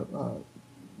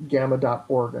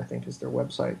gamma.org, I think is their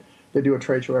website. They do a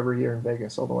trade show every year in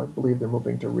Vegas, although I believe they're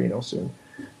moving to Reno soon.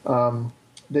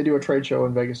 They do a trade show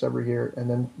in Vegas every year, and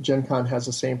then Gen Con has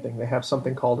the same thing. They have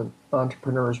something called an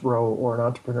Entrepreneur's Row or an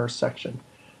Entrepreneur Section,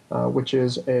 which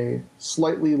is a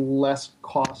slightly less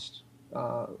cost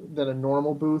than a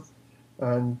normal booth.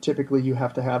 And typically, you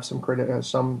have to have some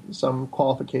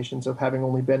qualifications of having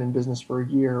only been in business for a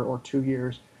year or 2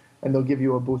 years, and they'll give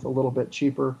you a booth a little bit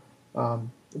cheaper.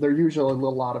 They're usually a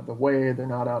little out of the way. They're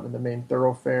not out in the main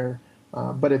thoroughfare,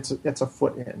 but it's a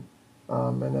foot in,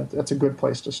 and that's a good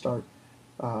place to start.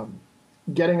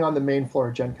 Getting on the main floor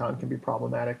of Gen Con can be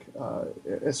problematic,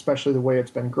 especially the way it's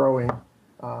been growing.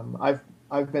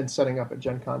 I've been setting up at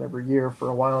Gen Con every year for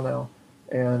a while now,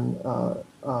 and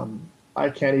I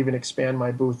can't even expand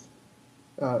my booth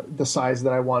the size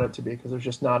that I want it to be because there's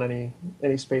just not any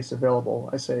space available.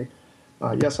 I say,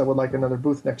 yes, I would like another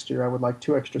booth next year. I would like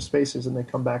 2 extra spaces, and they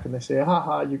come back and they say,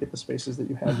 ha, you get the spaces that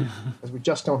you have because we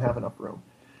just don't have enough room.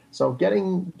 So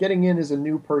getting in as a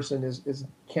new person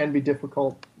can be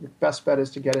difficult. Your best bet is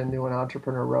to get into an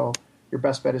entrepreneur row. Your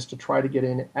best bet is to try to get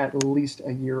in at least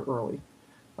a year early.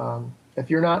 If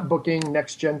you're not booking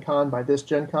next Gen Con by this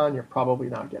Gen Con, you're probably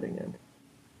not getting in.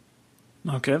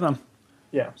 Okay, then.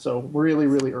 Yeah, so really,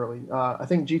 really early. I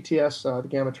think GTS, the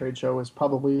Gamma Trade Show, is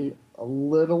probably a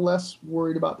little less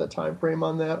worried about the time frame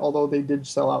on that, although they did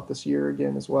sell out this year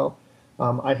again as well.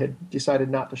 I had decided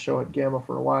not to show at Gamma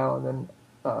for a while, and then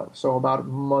so about a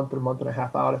month and a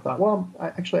half out, I thought, well,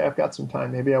 I've got some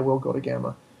time. Maybe I will go to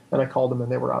Gamma. And I called them,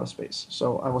 and they were out of space,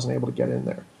 so I wasn't able to get in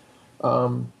there.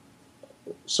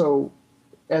 So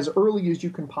as early as you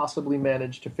can possibly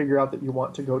manage to figure out that you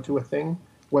want to go to a thing,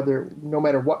 no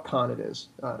matter what con it is,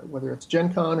 whether it's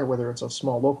Gen Con or whether it's a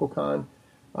small local con,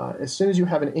 as soon as you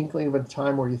have an inkling of a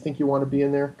time where you think you want to be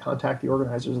in there, contact the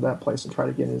organizers of that place and try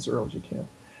to get in as early as you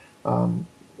can.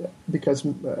 Because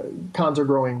cons are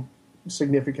growing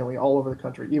significantly all over the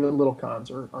country. Even little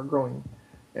cons are growing,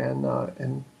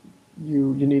 and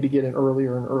you need to get in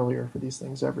earlier and earlier for these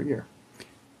things every year.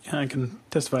 Yeah, I can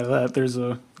testify to that. There's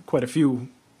quite a few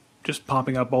just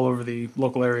popping up all over the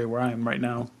local area where I am right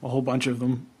now. A whole bunch of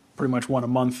them, pretty much one a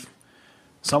month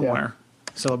somewhere,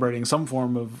 celebrating some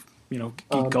form of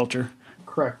geek culture.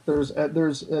 Correct. There's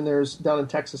down in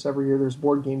Texas every year. There's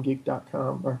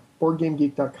BoardGameGeek.com or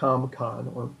BoardGameGeek.com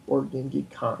Con or Board Game Geek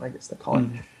Con, I guess they call it.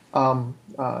 And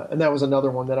that was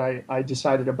another one that I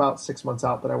decided about 6 months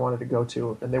out that I wanted to go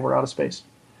to, and they were out of space.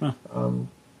 Huh.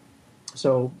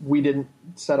 So we didn't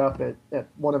set up at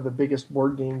one of the biggest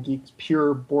Board Game Geeks,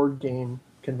 pure board game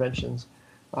conventions.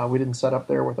 We didn't set up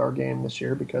there with our game this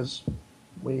year because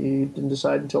we didn't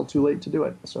decide until too late to do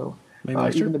it. So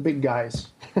even the big guys,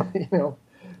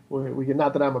 we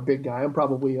not that I'm a big guy. I'm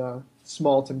probably a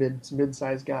small to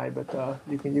mid-sized guy, but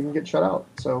you can get shut out.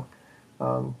 So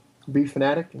be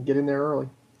fanatic and get in there early.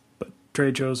 But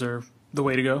trade shows are the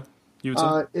way to go, you would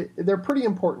say? They're pretty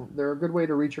important. They're a good way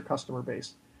to reach your customer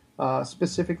base.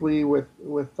 Specifically with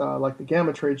like the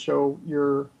Gamma Trade Show,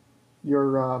 you're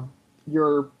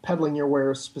peddling your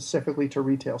wares specifically to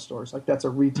retail stores. Like that's a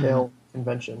retail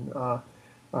convention.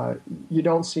 You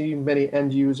don't see many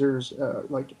end users,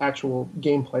 like actual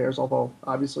game players, although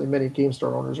obviously many game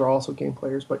store owners are also game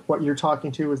players. But what you're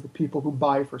talking to is the people who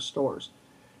buy for stores,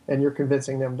 and you're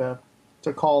convincing them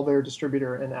to call their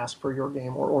distributor and ask for your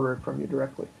game or order it from you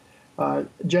directly.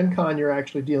 Gen Con, you're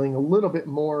actually dealing quite a bit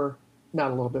more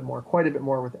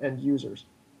with end users.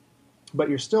 But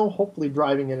you're still hopefully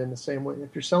driving it in the same way.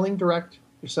 If you're selling direct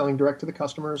to the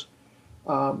customers,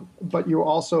 but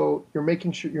you're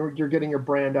making sure you're getting your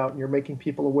brand out and you're making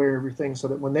people aware of your thing so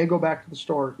that when they go back to the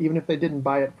store, even if they didn't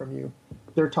buy it from you,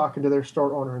 they're talking to their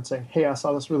store owner and saying, hey, I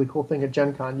saw this really cool thing at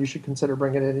Gen Con. You should consider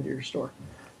bringing it into your store.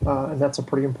 And that's a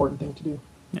pretty important thing to do.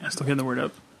 Yeah, still getting the word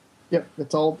out. Yep,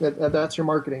 that's your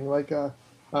marketing. Like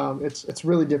it's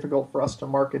really difficult for us to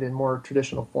market in more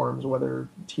traditional forms, whether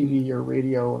TV or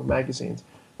radio or magazines.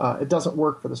 It doesn't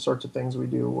work for the sorts of things we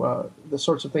do. The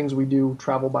sorts of things we do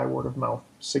travel by word of mouth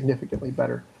significantly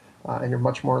better, and you're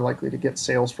much more likely to get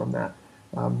sales from that.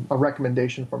 A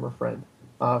recommendation from a friend,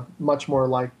 much more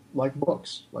like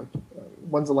books. Like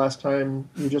when's the last time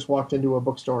you just walked into a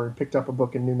bookstore and picked up a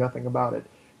book and knew nothing about it?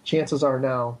 Chances are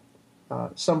now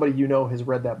somebody has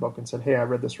read that book and said, hey, I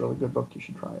read this really good book, you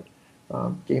should try it.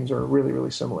 Games are really,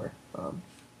 really similar.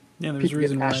 There's a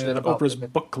reason why Oprah's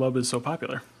book club is so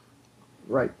popular.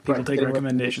 Right. People take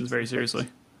recommendations very seriously.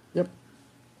 Yep.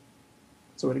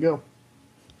 That's the way to go.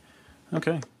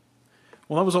 Okay.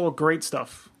 Well, that was all great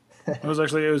stuff. It was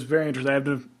very interesting. I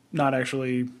have not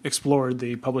actually explored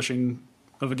the publishing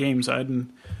of a game side,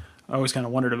 and I always kind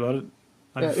of wondered about it.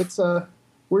 It's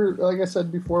we're like I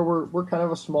said before, we're kind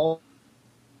of a small.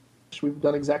 We've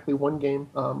done exactly one game.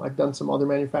 I've done some other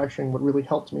manufacturing. What really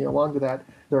helped me along to that,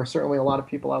 there are certainly a lot of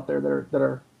people out there that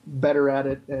are better at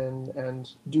it and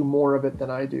do more of it than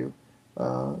I do,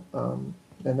 and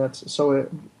that's so.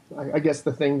 I guess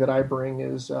the thing that I bring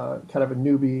is kind of a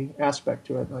newbie aspect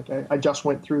to it. Like I just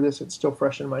went through this; it's still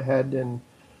fresh in my head, and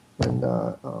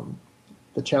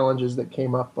the challenges that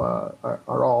came up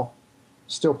are all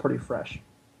still pretty fresh.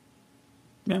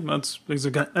 Yeah, that's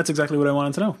exactly what I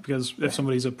wanted to know, because if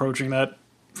somebody's approaching that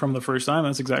from the first time,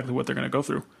 that's exactly what they're going to go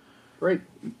through. Great.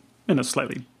 In a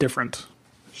slightly different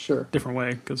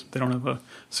way, because they don't have a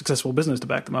successful business to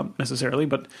back them up necessarily.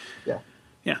 But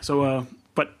yeah. So,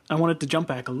 but I wanted to jump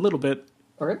back a little bit,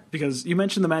 all right, because you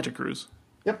mentioned the Magic Cruise.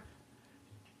 Yep.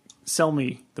 Sell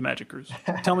me the Magic Cruise.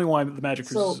 Tell me why the Magic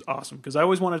Cruise is awesome, because I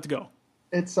always wanted to go.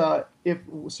 It's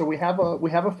we have a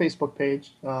Facebook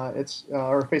page. It's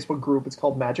our Facebook group. It's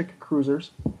called Magic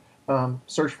Cruisers.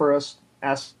 Search for us,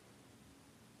 ask,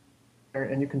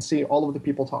 and you can see all of the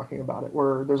people talking about it.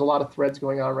 There's a lot of threads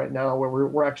going on right now where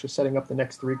we're actually setting up the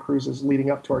next 3 cruises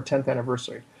leading up to our 10th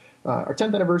anniversary. Our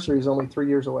 10th anniversary is only 3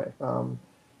 years away,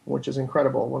 which is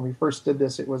incredible. When we first did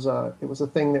this, it was a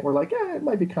thing that we're like, it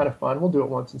might be kind of fun. We'll do it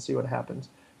once and see what happens.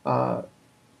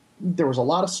 There was a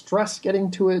lot of stress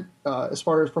getting to it as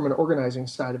far as from an organizing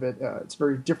side of it. It's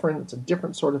very different. It's a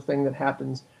different sort of thing that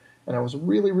happens. And I was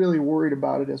really, really worried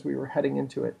about it as we were heading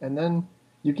into it. And then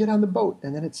you get on the boat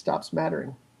and then it stops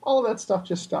mattering. All of that stuff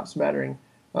just stops mattering.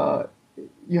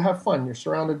 You have fun. You're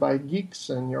surrounded by geeks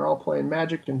and you're all playing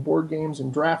Magic and board games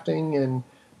and drafting. And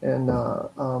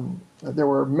there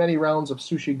were many rounds of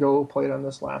Sushi Go played on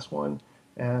this last one.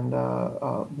 And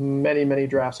many, many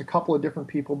drafts. A couple of different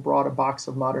people brought a box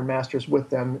of Modern Masters with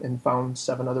them and found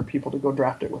 7 other people to go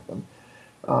draft it with them.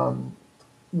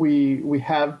 We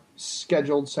have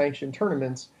scheduled sanctioned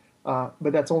tournaments,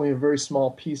 but that's only a very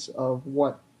small piece of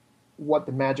what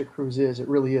the Magic Cruise is. It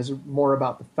really is more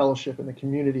about the fellowship and the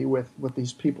community with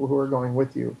these people who are going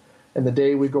with you. And the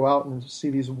day we go out and see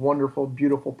these wonderful,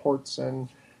 beautiful ports and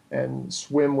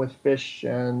swim with fish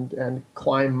and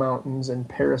climb mountains and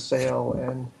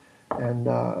parasail and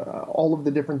all of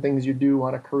the different things you do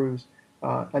on a cruise.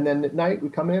 And then at night we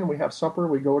come in, we have supper,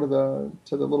 we go to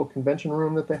the little convention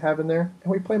room that they have in there,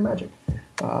 and we play Magic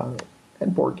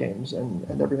and board games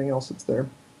and everything else that's there.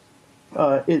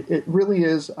 It really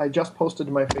is. I just posted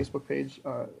to my Facebook page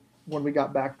when we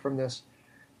got back from this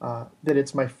that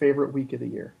it's my favorite week of the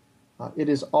year. It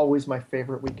is always my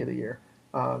favorite week of the year.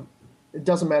 It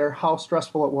doesn't matter how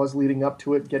stressful it was leading up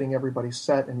to it, getting everybody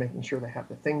set and making sure they have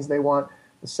the things they want.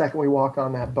 The second we walk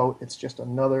on that boat, it's just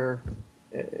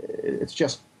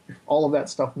all of that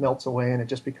stuff melts away and it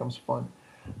just becomes fun.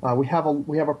 We have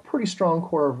a pretty strong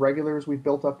core of regulars we've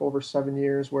built up over 7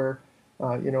 years where,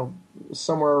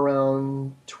 somewhere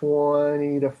around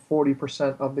 20 to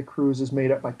 40% of the cruise is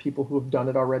made up by people who have done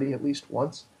it already at least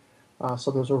once.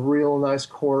 So there's a real nice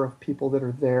core of people that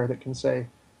are there that can say,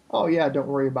 oh yeah, don't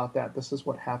worry about that. This is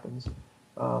what happens.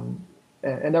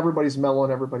 And everybody's mellow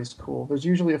and everybody's cool. There's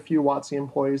usually a few WotC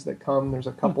employees that come. There's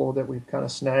a couple that we've kind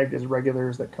of snagged as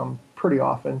regulars that come pretty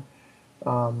often.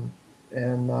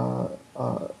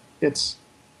 It's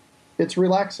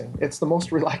relaxing. It's the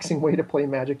most relaxing way to play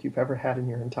Magic you've ever had in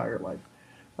your entire life.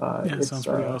 It sounds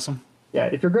pretty awesome. Yeah,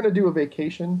 if you're going to do a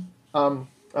vacation,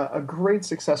 a great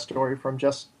success story from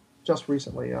just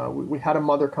recently. We had a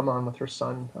mother come on with her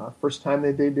son. First time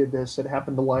they did this, it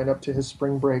happened to line up to his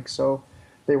spring break, so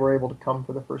they were able to come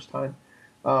for the first time.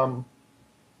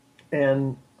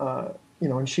 And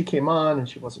she came on, and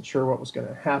she wasn't sure what was going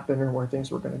to happen or where things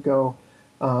were going to go.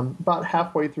 About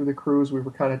halfway through the cruise, we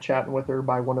were kind of chatting with her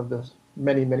by one of the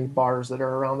many, many bars that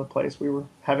are around the place. We were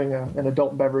having an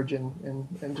adult beverage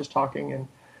and just talking,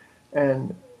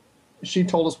 and she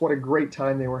told us what a great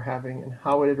time they were having and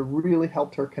how it had really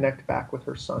helped her connect back with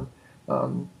her son.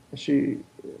 To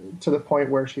the point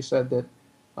where she said that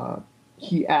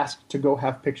he asked to go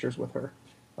have pictures with her.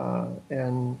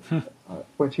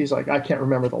 Which he's like, I can't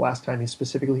remember the last time he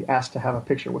specifically asked to have a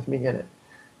picture with me in it.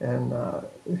 And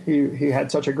he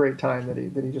had such a great time that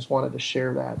he just wanted to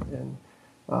share that. And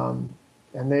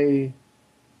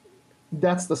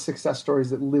that's the success stories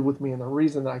that live with me, and the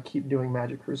reason that I keep doing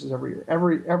Magic Cruises every year.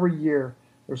 Every year,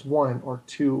 there's 1 or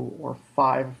 2 or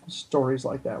 5 stories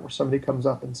like that where somebody comes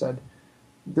up and said,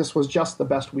 "This was just the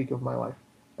best week of my life,"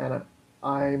 and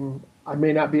I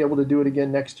may not be able to do it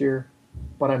again next year,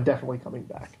 but I'm definitely coming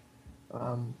back.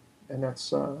 And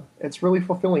that's it's really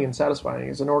fulfilling and satisfying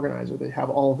as an organizer. They have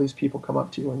all of these people come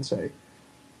up to you and say,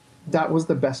 "That was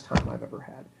the best time I've ever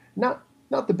had." Not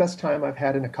the best time I've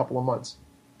had in a couple of months.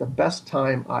 The best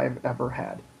time I've ever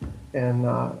had, and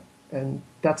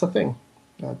that's a thing.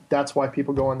 That's why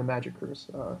people go on the Magic Cruise.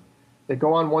 They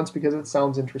go on once because it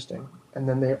sounds interesting, and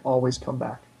then they always come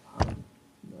back.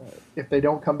 If they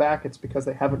don't come back, it's because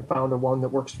they haven't found a one that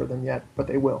works for them yet, but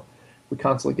they will. we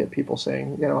constantly get people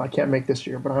saying, I can't make this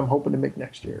year, but I'm hoping to make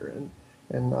next year,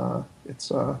 and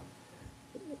it's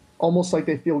almost like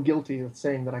they feel guilty of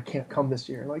saying that I can't come this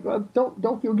year. Like, well,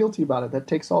 don't feel guilty about it. That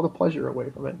takes all the pleasure away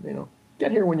from it.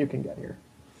 Get here when you can get here.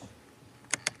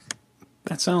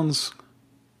 That sounds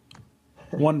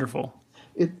wonderful.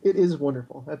 It is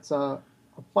wonderful. That's a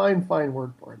fine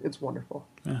word for it. It's wonderful.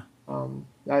 Yeah.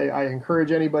 I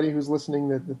encourage anybody who's listening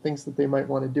that thinks that they might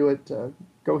want to do it,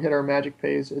 go hit our Magic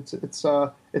page. It's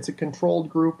a controlled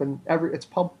group, and it's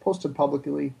posted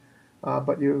publicly,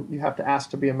 but you have to ask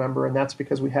to be a member, and that's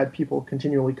because we had people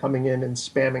continually coming in and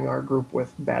spamming our group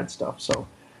with bad stuff. So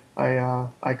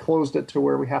I closed it to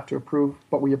where we have to approve,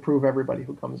 but we approve everybody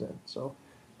who comes in. So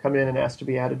come in and ask to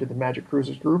be added to the Magic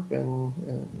Cruisers group, and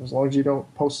as long as you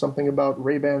don't post something about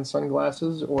Ray-Ban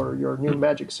sunglasses or your new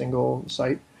Magic single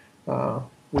site,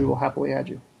 we will happily add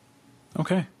you.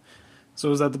 Okay.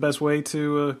 So is that the best way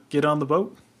to get on the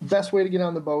boat? Best way to get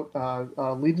on the boat,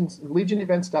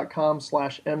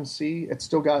 legionevents.com/MC. It's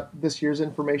still got this year's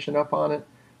information up on it,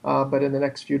 but in the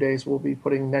next few days we'll be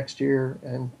putting next year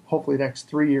and hopefully next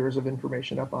 3 years of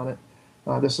information up on it.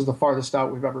 This is the farthest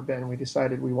out we've ever been. We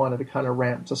decided we wanted to kind of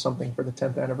ramp to something for the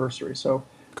 10th anniversary. So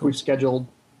cool.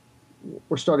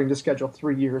 We're starting to schedule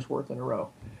 3 years worth in a row.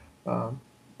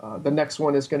 The next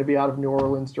one is going to be out of New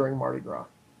Orleans during Mardi Gras.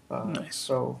 Nice.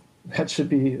 So that should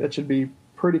be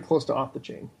pretty close to off the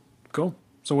chain. Cool.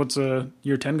 So what's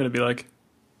year 10 going to be like?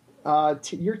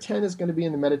 Year 10 is going to be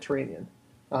in the Mediterranean.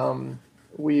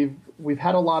 We've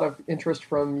had a lot of interest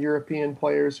from European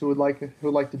players who would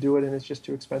like to do it, and it's just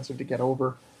too expensive to get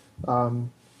over.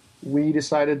 We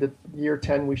decided that year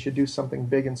 10 we should do something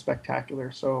big and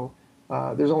spectacular. So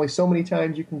there's only so many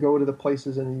times you can go to the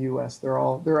places in the U.S. There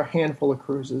are a handful of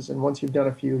cruises, and once you've done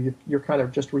a few, you're kind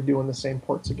of just redoing the same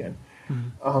ports again.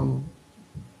 Mm-hmm.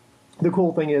 The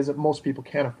cool thing is that most people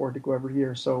can't afford to go every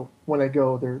year, so when they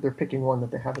go, they're picking one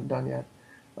that they haven't done yet.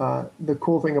 The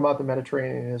cool thing about the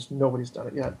Mediterranean is nobody's done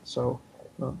it yet, so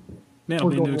it'll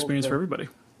be a new experience for everybody.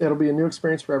 It'll be a new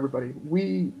experience for everybody.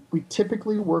 We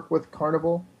typically work with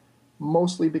Carnival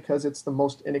mostly because it's the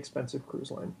most inexpensive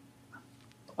cruise line.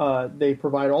 They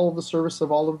provide all of the service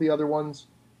of all of the other ones,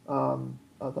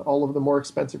 all of the more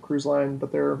expensive cruise line,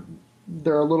 but they're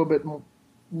a little bit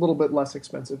less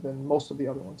expensive than most of the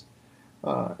other ones.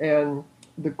 And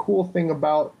the cool thing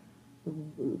about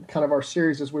kind of our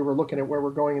series as we were looking at where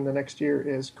we're going in the next year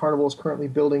is Carnival is currently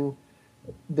building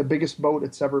the biggest boat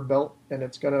it's ever built, and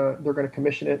they're gonna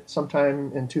commission it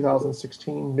sometime in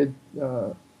 2016, mid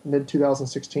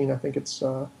 2016. I think it's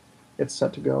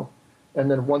set to go. And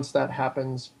then once that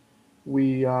happens,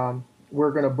 we're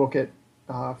going to book it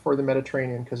for the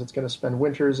Mediterranean because it's going to spend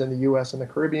winters in the U.S. and the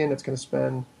Caribbean. It's going to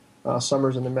spend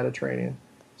summers in the Mediterranean.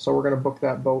 So we're going to book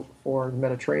that boat for the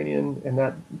Mediterranean, and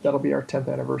that'll be our 10th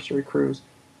anniversary cruise.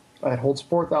 It holds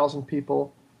 4,000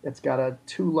 people. It's got a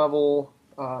 2-level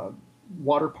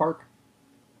water park.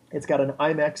 It's got an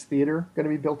IMAX theater going to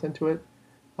be built into it.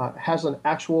 It has an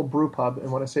actual brew pub,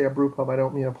 and when I say a brew pub, I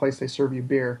don't mean a place they serve you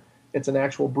beer. It's an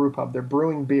actual brew pub. They're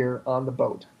brewing beer on the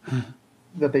boat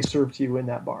that they serve to you in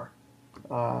that bar.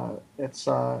 It's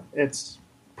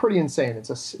pretty insane. It's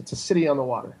a city on the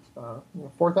water.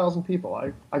 4,000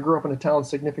 people. I grew up in a town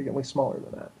significantly smaller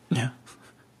than that. Yeah.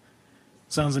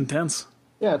 Sounds intense.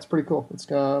 Yeah, it's pretty cool. It's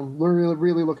really,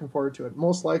 really looking forward to it.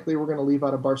 Most likely we're going to leave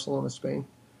out of Barcelona, Spain.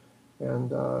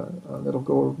 And it'll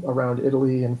go around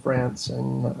Italy and France,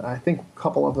 and I think a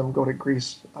couple of them go to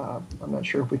Greece. I'm not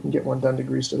sure if we can get one done to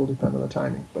Greece. It'll depend on the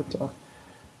timing. But,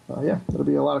 yeah, it'll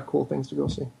be a lot of cool things to go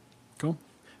see. Cool.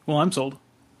 Well, I'm sold.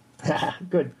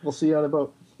 Good. We'll see you on the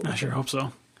boat. I sure hope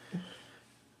so.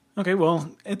 Okay,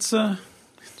 well, it's an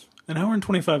hour and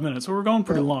 25 minutes, so we're going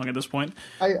pretty long at this point.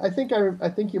 I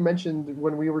think you mentioned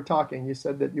when we were talking, you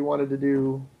said that you wanted to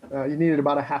do, you needed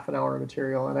about a half an hour of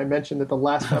material, and I mentioned that the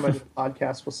last time I did a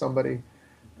podcast with somebody,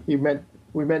 we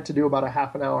meant to do about a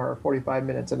half an hour or 45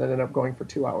 minutes, and it ended up going for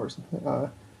 2 hours.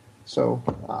 So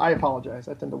I apologize.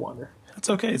 I tend to wander. That's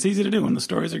okay. It's easy to do when the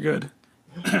stories are good.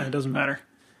 It doesn't matter.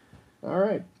 All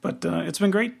right. But it's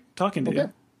been great talking to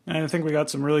you. And I think we got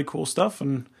some really cool stuff,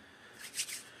 and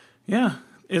yeah.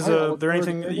 Is there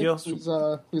anything else?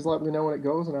 Please let me know when it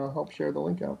goes, and I'll help share the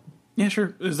link out. Yeah,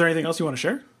 sure. Is there anything else you want to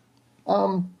share?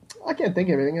 I can't think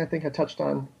of anything. I think I touched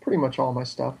on pretty much all my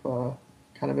stuff, kind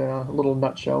of in a little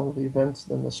nutshell, the events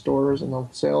and the stores and the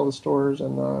sale of the stores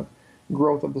and the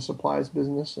growth of the supplies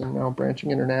business and now branching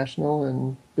international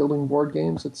and building board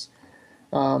games. It's,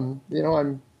 I'm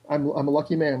a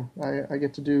lucky man. I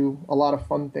get to do a lot of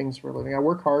fun things for a living. I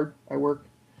work hard. I work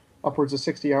upwards of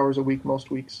 60 hours a week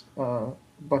most weeks.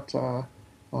 But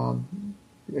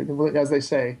as they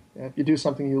say, if you do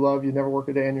something you love, you never work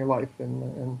a day in your life,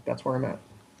 and that's where I'm at.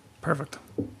 Perfect.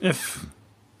 If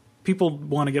people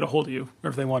want to get a hold of you, or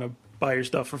if they want to buy your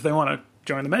stuff, or if they want to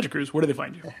join the Magic Cruise, where do they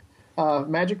find you?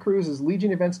 Magic Cruise is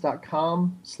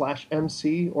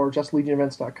legionevents.com/MC or just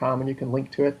legionevents.com, and you can link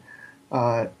to it.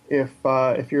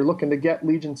 If you're looking to get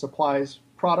Legion Supplies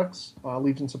products,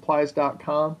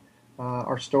 legionsupplies.com.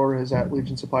 Our store is at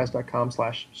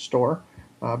legionsupplies.com/store.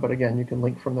 But again, you can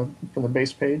link from the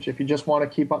base page. If you just want to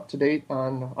keep up to date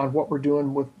on what we're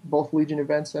doing with both Legion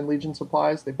Events and Legion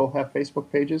Supplies, they both have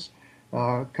Facebook pages.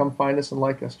 Come find us and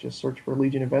like us. Just search for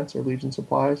Legion Events or Legion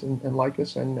Supplies and like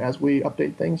us. And as we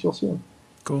update things, you'll see them.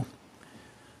 Cool.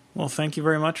 Well, thank you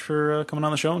very much for coming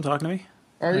on the show and talking to me.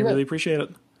 I really appreciate it.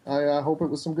 I hope it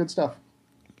was some good stuff.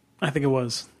 I think it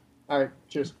was. All right.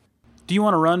 Cheers. Do you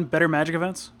want to run better Magic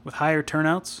events with higher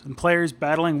turnouts and players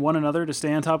battling one another to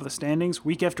stay on top of the standings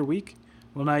week after week?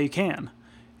 Well, now you can.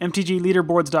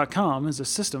 MTGLeaderboards.com is a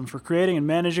system for creating and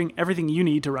managing everything you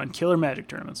need to run killer Magic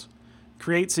tournaments.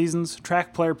 Create seasons,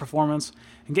 track player performance,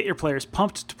 and get your players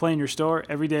pumped to play in your store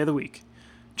every day of the week.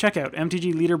 Check out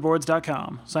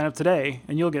MTGLeaderboards.com, sign up today,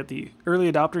 and you'll get the early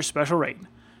adopter special rate.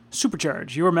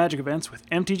 Supercharge your Magic events with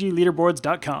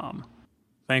MTGLeaderboards.com.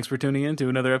 Thanks for tuning in to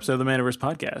another episode of the Manaverse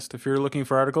Podcast. If you're looking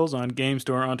for articles on game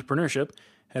store entrepreneurship,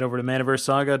 head over to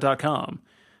manaversesaga.com.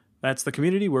 That's the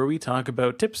community where we talk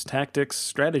about tips, tactics,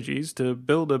 strategies to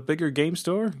build a bigger game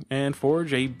store and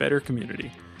forge a better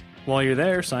community. While you're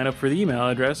there, sign up for the email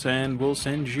address and we'll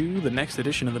send you the next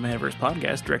edition of the Manaverse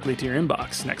Podcast directly to your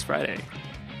inbox next Friday.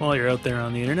 While you're out there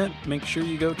on the internet, make sure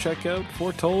you go check out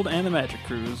Foretold and the Magic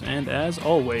Cruise, and as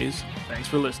always, thanks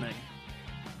for listening.